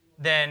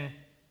 then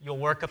you'll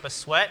work up a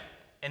sweat,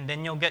 and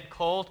then you'll get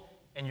cold,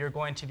 and you're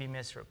going to be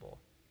miserable.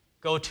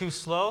 Go too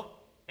slow,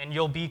 and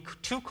you'll be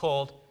too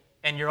cold,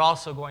 and you're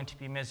also going to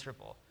be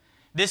miserable.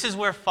 This is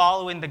where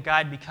following the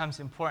guide becomes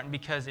important,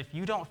 because if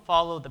you don't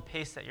follow the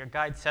pace that your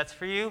guide sets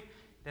for you,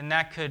 then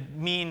that could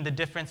mean the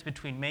difference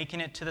between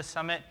making it to the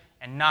summit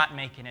and not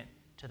making it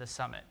to the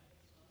summit.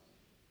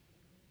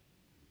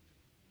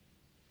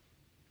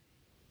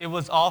 It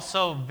was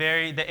also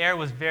the air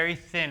was very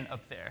thin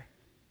up there.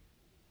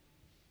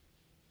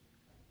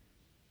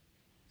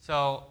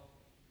 So,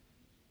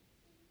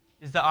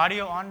 is the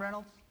audio on,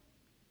 Reynolds?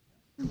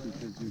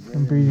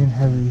 I'm breathing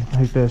heavy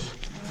like this.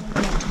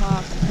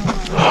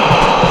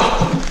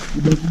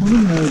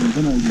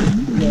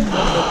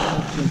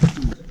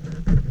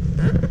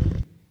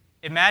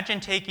 Imagine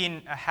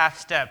taking a half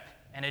step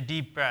and a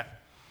deep breath.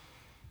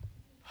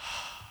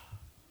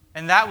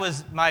 And that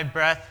was my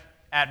breath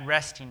at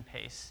resting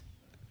pace.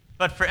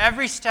 But for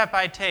every step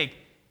I take,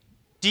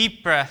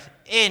 deep breath,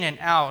 in and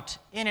out,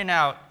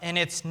 and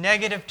it's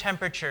negative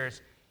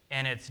temperatures,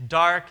 and it's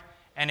dark,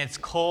 and it's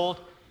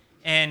cold,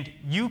 and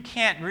you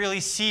can't really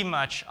see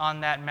much on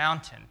that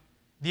mountain.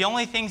 The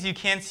only things you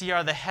can see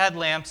are the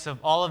headlamps of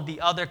all of the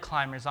other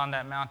climbers on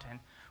that mountain,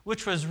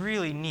 which was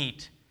really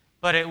neat,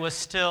 but it was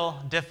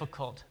still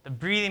difficult. The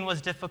breathing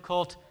was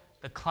difficult,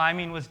 the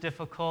climbing was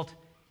difficult.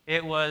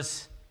 It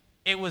was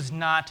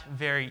not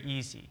very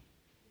easy.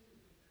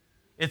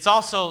 It's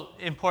also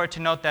important to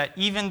note that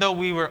even though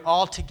we were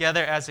all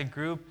together as a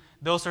group,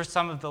 those are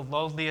some of the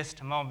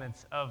loneliest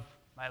moments of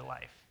my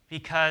life,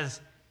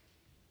 because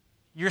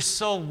you're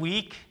so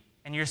weak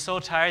and you're so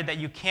tired that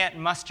you can't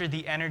muster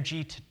the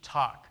energy to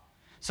talk.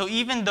 So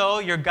even though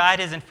your guide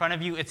is in front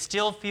of you, it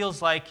still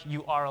feels like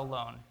you are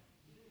alone.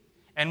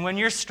 And when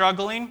you're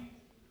struggling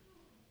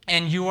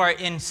and you are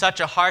in such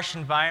a harsh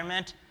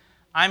environment,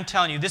 I'm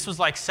telling you, this was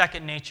like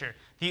second nature.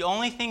 The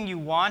only thing you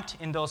want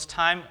in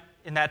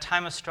that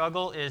time of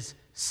struggle is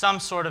some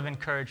sort of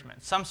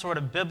encouragement, some sort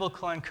of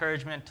biblical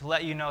encouragement to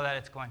let you know that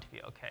it's going to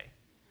be okay.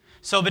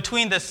 So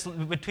between the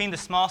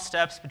small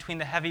steps, between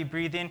the heavy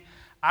breathing,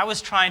 I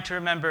was trying to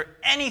remember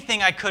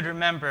anything I could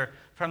remember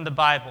from the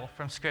Bible,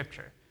 from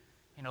Scripture.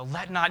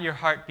 Let not your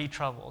heart be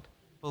troubled.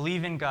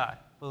 Believe in God.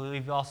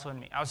 Believe also in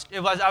me. I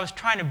was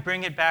trying to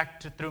bring it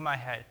back through my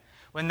head.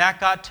 When that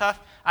got tough,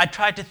 I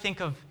tried to think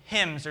of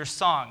hymns or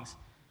songs.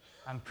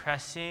 I'm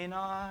pressing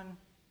on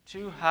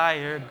to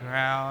higher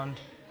ground.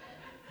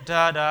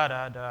 Da da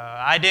da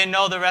da. I didn't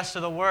know the rest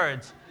of the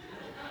words.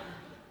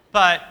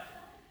 But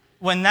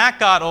when that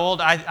got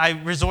old,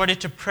 I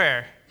resorted to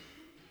prayer.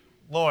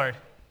 Lord,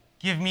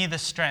 give me the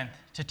strength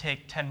to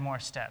take 10 more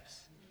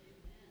steps.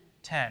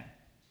 10,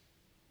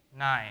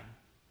 9,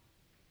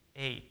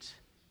 8.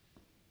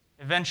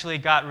 Eventually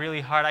it got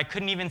really hard. I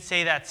couldn't even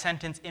say that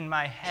sentence in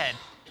my head.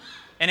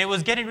 And it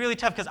was getting really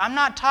tough because I'm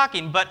not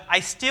talking, but I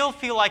still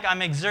feel like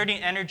I'm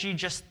exerting energy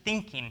just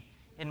thinking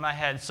in my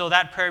head. So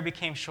that prayer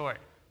became short.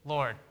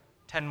 Lord,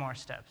 10 more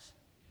steps.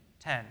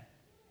 10,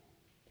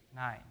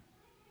 9.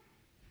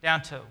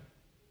 Down to,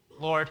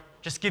 Lord,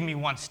 just give me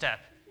one step,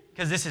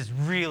 because this is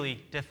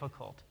really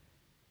difficult.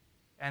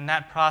 And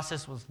that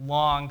process was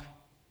long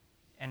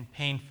and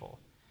painful.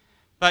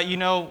 But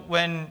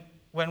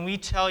when we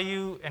tell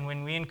you and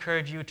when we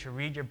encourage you to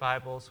read your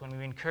Bibles, when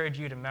we encourage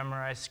you to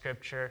memorize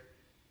Scripture,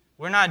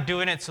 we're not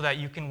doing it so that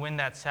you can win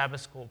that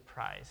Sabbath school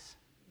prize.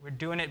 We're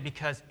doing it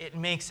because it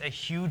makes a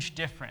huge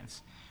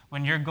difference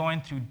when you're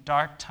going through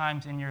dark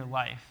times in your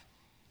life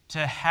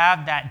to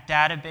have that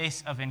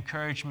database of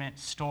encouragement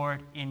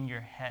stored in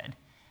your head.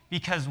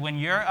 Because when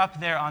you're up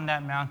there on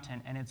that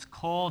mountain and it's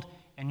cold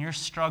and you're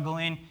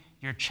struggling,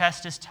 your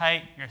chest is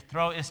tight, your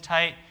throat is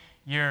tight,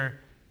 you're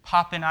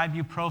popping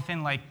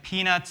ibuprofen like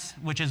peanuts,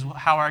 which is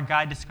how our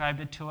guide described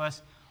it to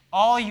us,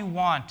 all you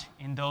want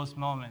in those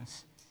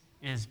moments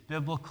is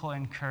biblical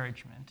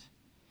encouragement.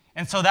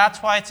 And so that's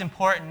why it's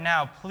important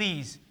now.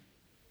 Please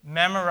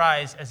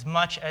memorize as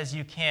much as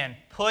you can.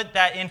 Put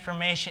that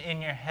information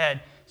in your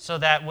head so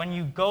that when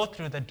you go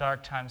through the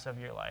dark times of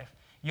your life,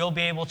 you'll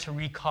be able to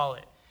recall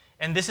it.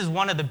 And this is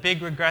one of the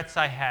big regrets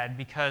I had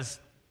because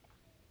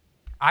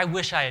I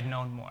wish I had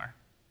known more.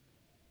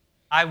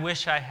 I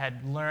wish I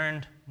had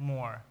learned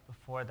more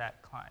before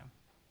that climb.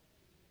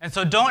 And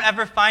so don't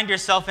ever find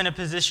yourself in a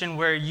position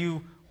where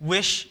you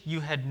wish you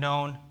had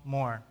known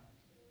more.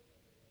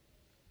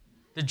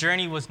 The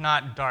journey was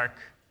not dark,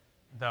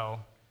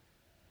 though,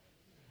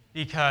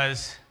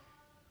 because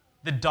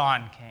the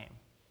dawn came.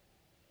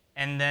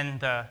 And then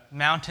the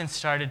mountain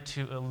started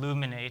to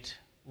illuminate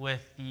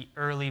with the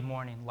early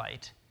morning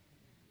light.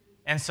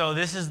 And so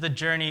this is the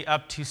journey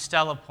up to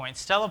Stella Point.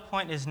 Stella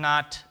Point is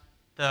not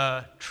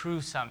the true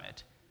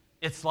summit.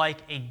 It's like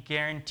a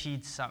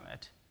guaranteed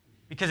summit.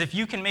 Because if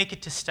you can make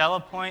it to Stella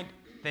Point,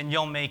 then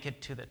you'll make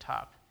it to the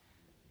top.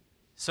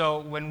 So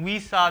when we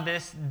saw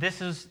this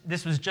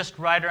was just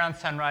right around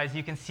sunrise.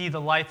 You can see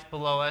the lights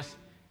below us.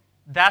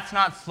 That's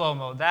not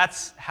slow-mo.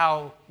 That's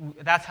how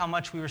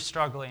much we were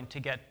struggling to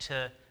get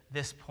to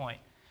this point.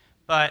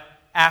 But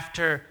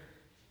after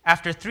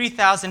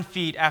 3,000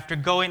 feet, after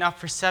going up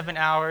for 7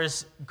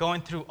 hours,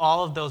 going through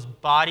all of those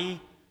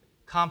body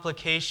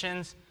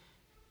complications,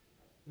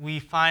 we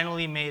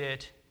finally made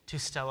it to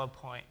Stella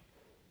Point.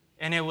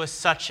 And it was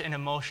such an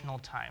emotional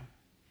time.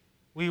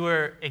 We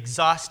were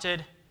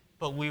exhausted,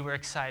 but we were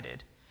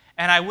excited.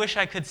 And I wish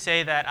I could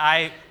say that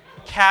I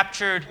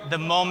captured the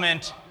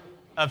moment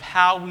of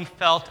how we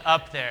felt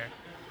up there.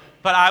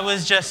 But I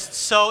was just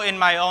so in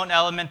my own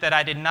element that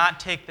I did not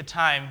take the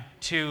time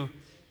to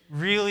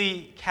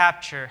really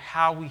capture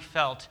how we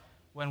felt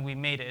when we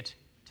made it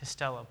to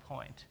Stella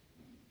Point.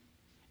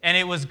 And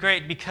it was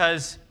great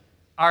because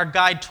our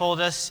guide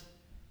told us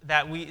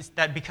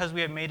that because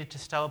we had made it to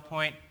Stella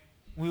Point,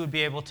 we would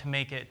be able to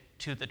make it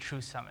to the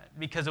true summit.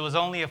 Because it was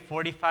only a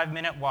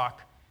 45-minute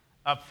walk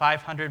up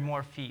 500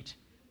 more feet.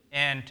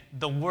 And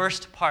the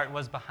worst part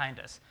was behind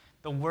us.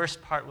 The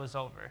worst part was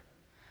over.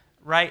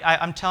 Right?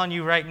 I'm telling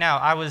you right now,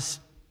 I was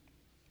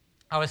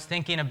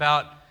thinking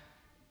about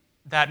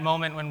that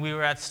moment when we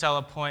were at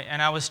Stella Point,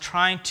 and I was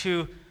trying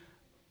to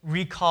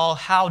recall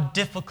how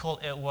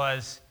difficult it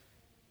was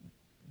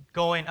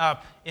going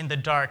up in the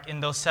dark in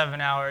those 7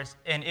 hours,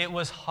 and it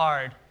was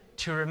hard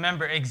to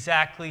remember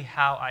exactly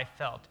how I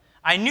felt.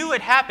 I knew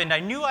it happened. I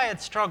knew I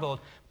had struggled,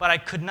 but I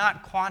could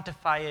not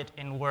quantify it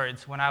in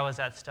words when I was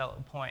at Stella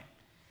Point.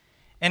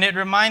 And it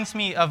reminds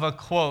me of a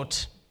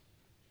quote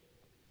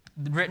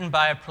written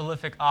by a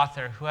prolific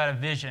author who had a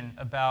vision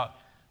about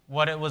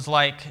what it was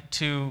like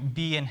to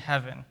be in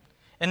heaven.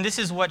 And this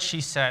is what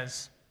she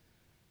says.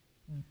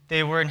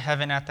 They were in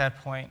heaven at that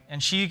point.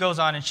 And she goes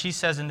on and she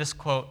says in this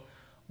quote,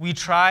 "We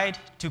tried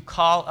to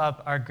call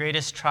up our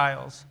greatest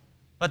trials,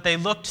 but they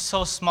looked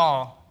so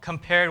small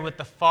compared with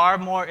the far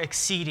more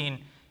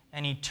exceeding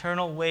and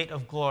eternal weight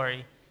of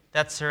glory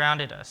that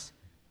surrounded us,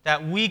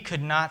 that we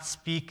could not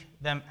speak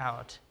them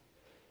out.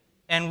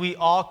 And we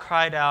all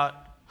cried out,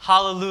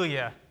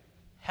 'Hallelujah,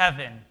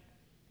 heaven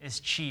is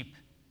cheap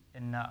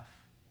enough.'"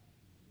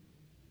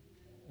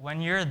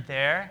 When you're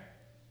there,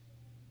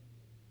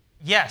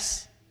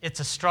 yes, it's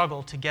a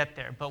struggle to get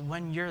there, but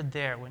when you're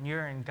there, when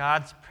you're in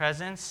God's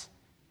presence,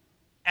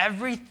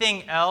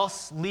 everything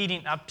else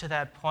leading up to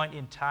that point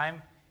in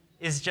time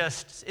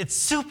it's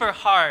super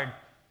hard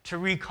to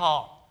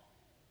recall.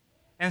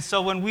 And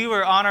so when we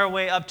were on our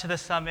way up to the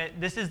summit,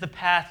 this is the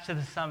path to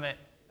the summit.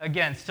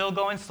 Again, still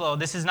going slow.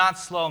 This is not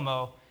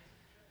slow-mo.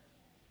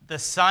 The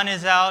sun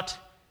is out.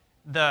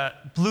 The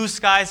blue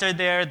skies are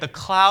there. The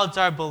clouds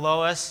are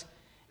below us.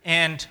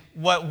 And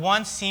what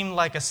once seemed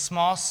like a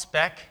small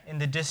speck in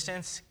the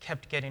distance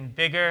kept getting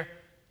bigger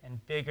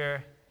and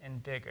bigger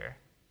and bigger.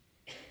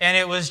 And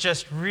it was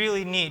just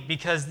really neat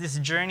because this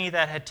journey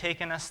that had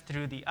taken us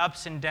through the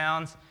ups and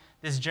downs,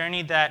 this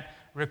journey that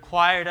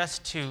required us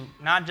to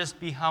not just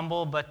be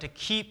humble, but to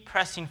keep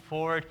pressing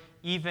forward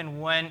even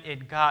when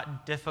it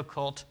got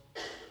difficult,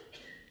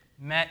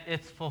 met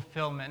its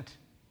fulfillment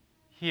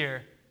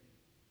here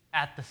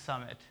at the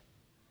summit.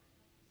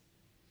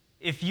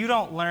 If you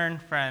don't learn,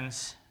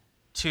 friends,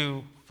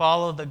 to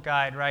follow the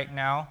guide right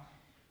now,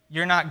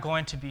 you're not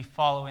going to be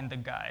following the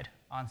guide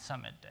on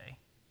summit day.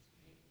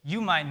 You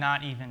might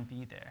not even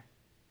be there.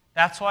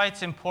 That's why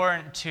it's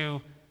important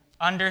to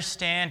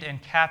understand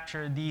and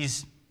capture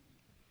these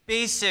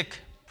basic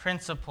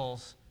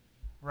principles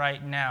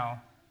right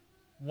now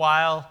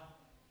while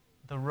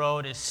the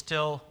road is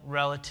still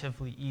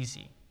relatively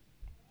easy.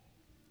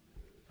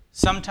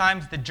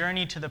 Sometimes the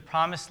journey to the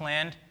promised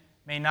land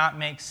may not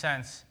make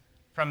sense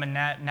from a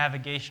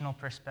navigational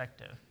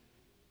perspective,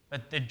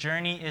 but the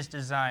journey is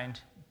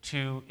designed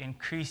to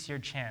increase your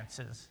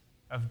chances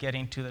of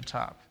getting to the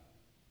top.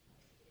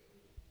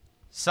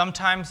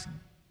 Sometimes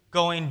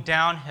going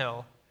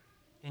downhill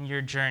in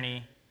your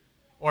journey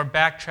or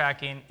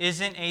backtracking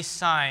isn't a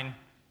sign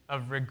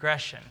of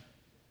regression,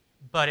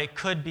 but it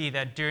could be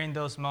that during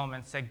those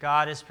moments that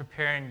God is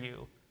preparing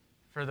you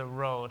for the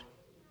road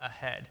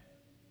ahead.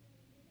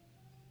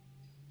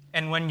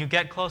 And when you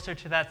get closer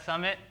to that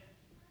summit,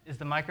 is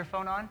the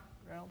microphone on,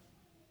 Reynolds?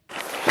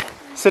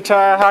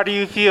 Satara, how do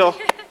you feel?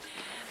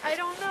 I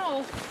don't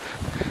know.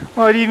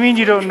 What do you mean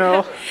you don't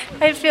know?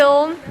 I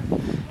feel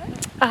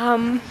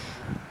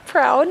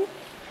proud.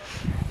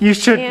 You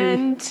should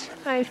and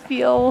be. I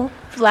feel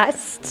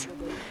blessed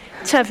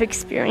to have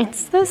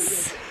experienced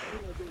this.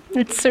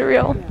 It's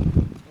surreal.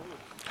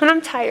 And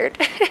I'm tired.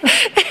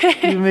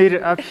 You made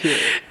it up here.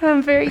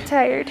 I'm very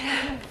tired.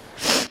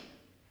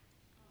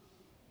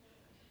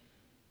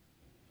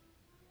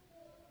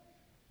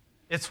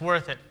 It's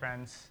worth it,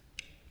 friends.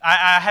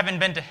 I haven't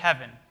been to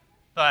heaven,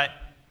 but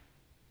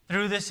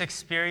through this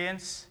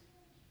experience,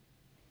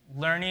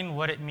 learning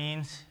what it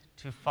means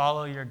to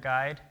follow your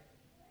guide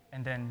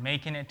and then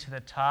making it to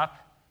the top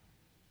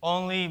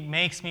only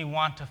makes me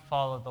want to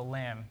follow the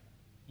Lamb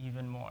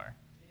even more.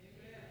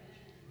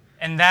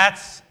 And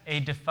that's a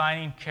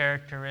defining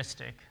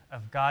characteristic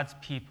of God's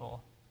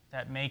people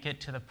that make it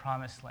to the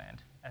promised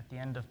land at the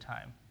end of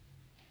time.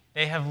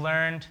 They have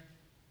learned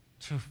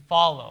to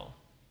follow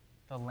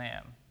the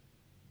Lamb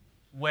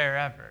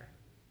wherever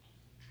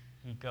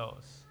he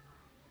goes.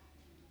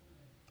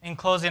 In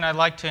closing, I'd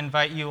like to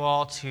invite you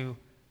all to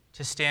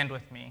stand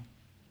with me.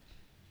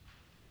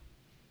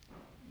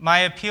 My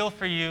appeal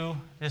for you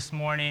this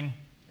morning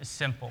is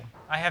simple.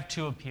 I have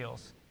two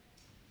appeals.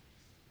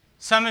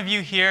 Some of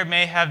you here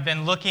may have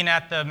been looking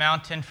at the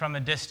mountain from a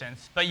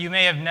distance, but you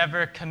may have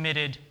never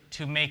committed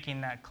to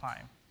making that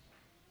climb.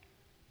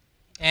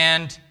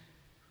 And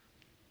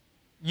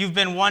you've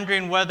been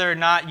wondering whether or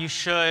not you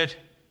should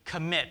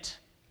commit.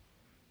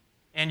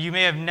 And you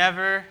may have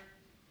never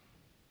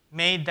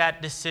made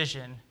that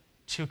decision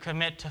to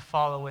commit to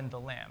following the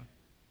Lamb.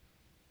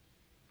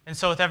 And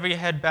so with every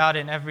head bowed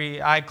and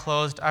every eye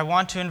closed, I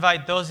want to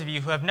invite those of you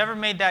who have never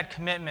made that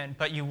commitment,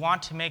 but you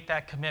want to make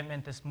that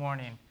commitment this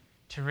morning,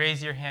 to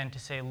raise your hand to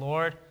say,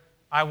 Lord,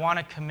 I want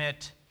to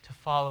commit to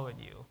following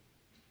you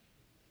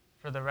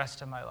for the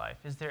rest of my life.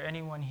 Is there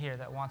anyone here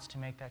that wants to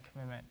make that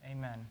commitment?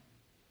 Amen.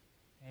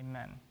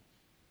 Amen.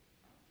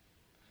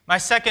 My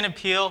second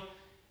appeal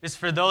is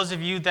for those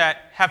of you that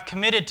have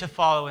committed to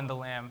following the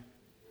Lamb,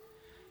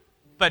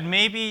 but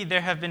maybe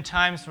there have been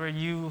times where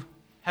you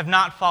have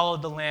not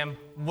followed the Lamb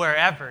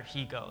wherever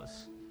he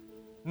goes.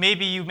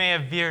 Maybe you may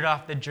have veered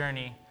off the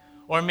journey,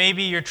 or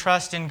maybe your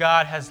trust in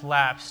God has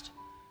lapsed,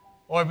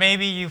 or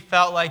maybe you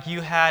felt like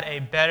you had a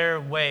better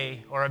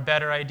way or a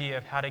better idea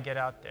of how to get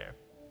out there.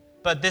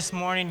 But this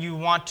morning you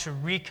want to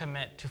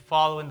recommit to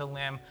following the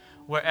Lamb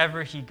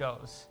wherever he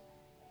goes,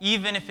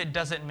 even if it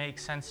doesn't make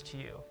sense to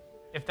you.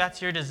 If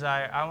that's your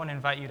desire, I want to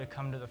invite you to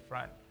come to the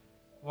front.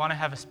 I want to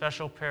have a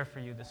special prayer for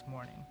you this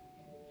morning.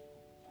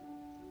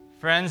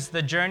 Friends,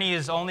 the journey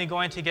is only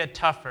going to get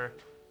tougher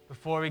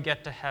before we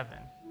get to heaven.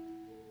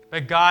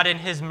 But God, in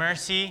his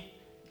mercy,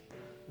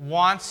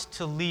 wants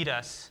to lead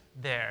us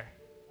there.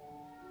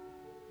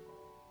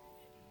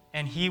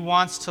 And he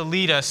wants to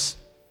lead us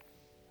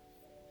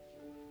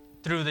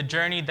through the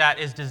journey that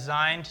is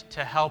designed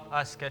to help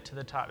us get to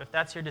the top. If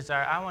that's your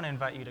desire, I want to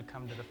invite you to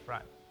come to the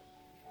front.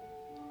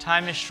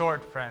 Time is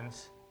short,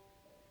 friends.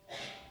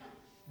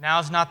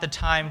 Now's not the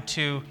time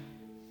to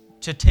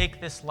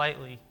take this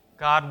lightly.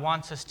 God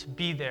wants us to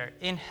be there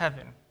in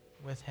heaven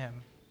with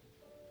him.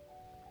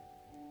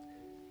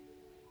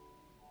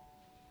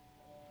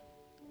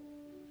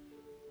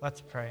 Let's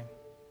pray.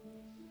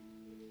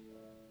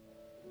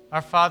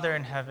 Our Father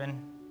in heaven,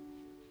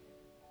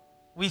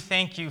 we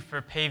thank you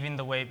for paving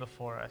the way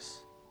before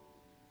us.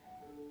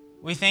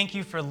 We thank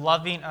you for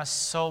loving us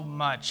so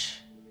much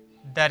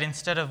that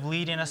instead of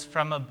leading us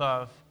from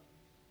above,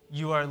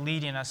 you are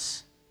leading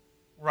us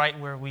right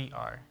where we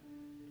are.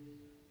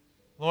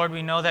 Lord,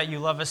 we know that you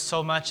love us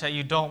so much that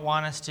you don't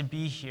want us to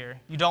be here.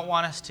 You don't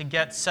want us to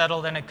get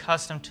settled and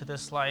accustomed to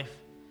this life,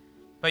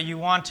 but you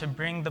want to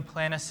bring the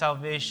plan of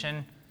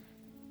salvation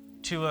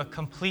to a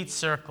complete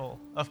circle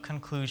of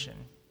conclusion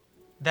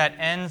that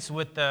ends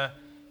with the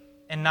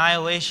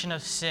annihilation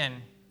of sin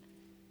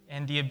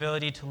and the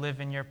ability to live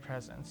in your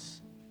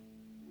presence.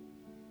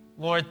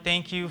 Lord,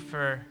 thank you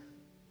for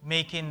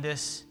making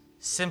this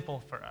simple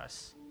for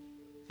us.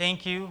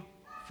 Thank you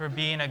for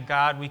being a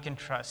God we can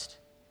trust.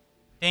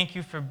 Thank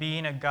you for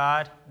being a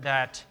God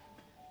that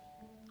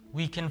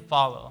we can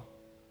follow.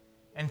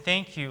 And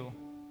thank you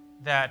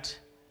that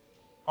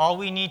all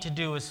we need to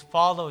do is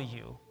follow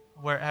you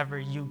wherever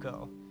you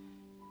go.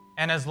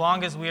 And as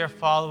long as we are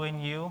following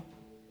you,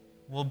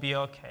 we'll be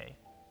okay.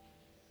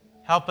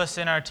 Help us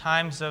in our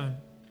times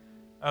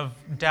of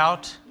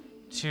doubt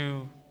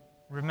to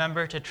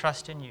remember to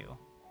trust in you.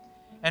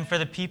 And for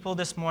the people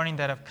this morning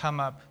that have come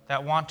up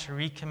that want to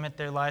recommit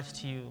their lives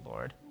to you,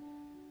 Lord,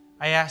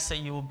 I ask that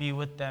you will be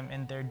with them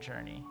in their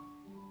journey.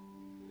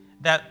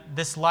 that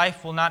this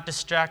life will not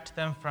distract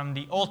them from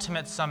the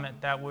ultimate summit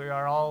that we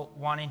are all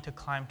wanting to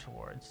climb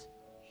towards.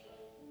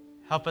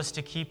 Help us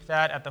to keep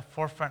that at the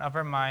forefront of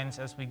our minds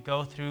as we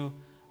go through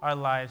our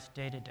lives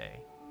day to day.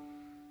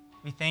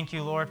 We thank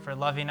you, Lord, for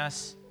loving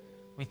us.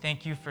 We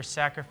thank you for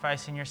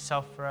sacrificing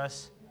yourself for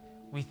us.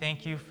 We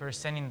thank you for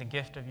sending the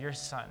gift of your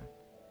Son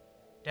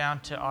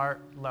down to our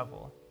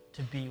level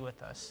to be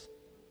with us.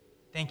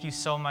 Thank you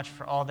so much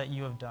for all that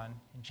you have done.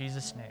 In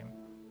Jesus' name,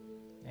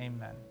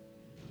 amen.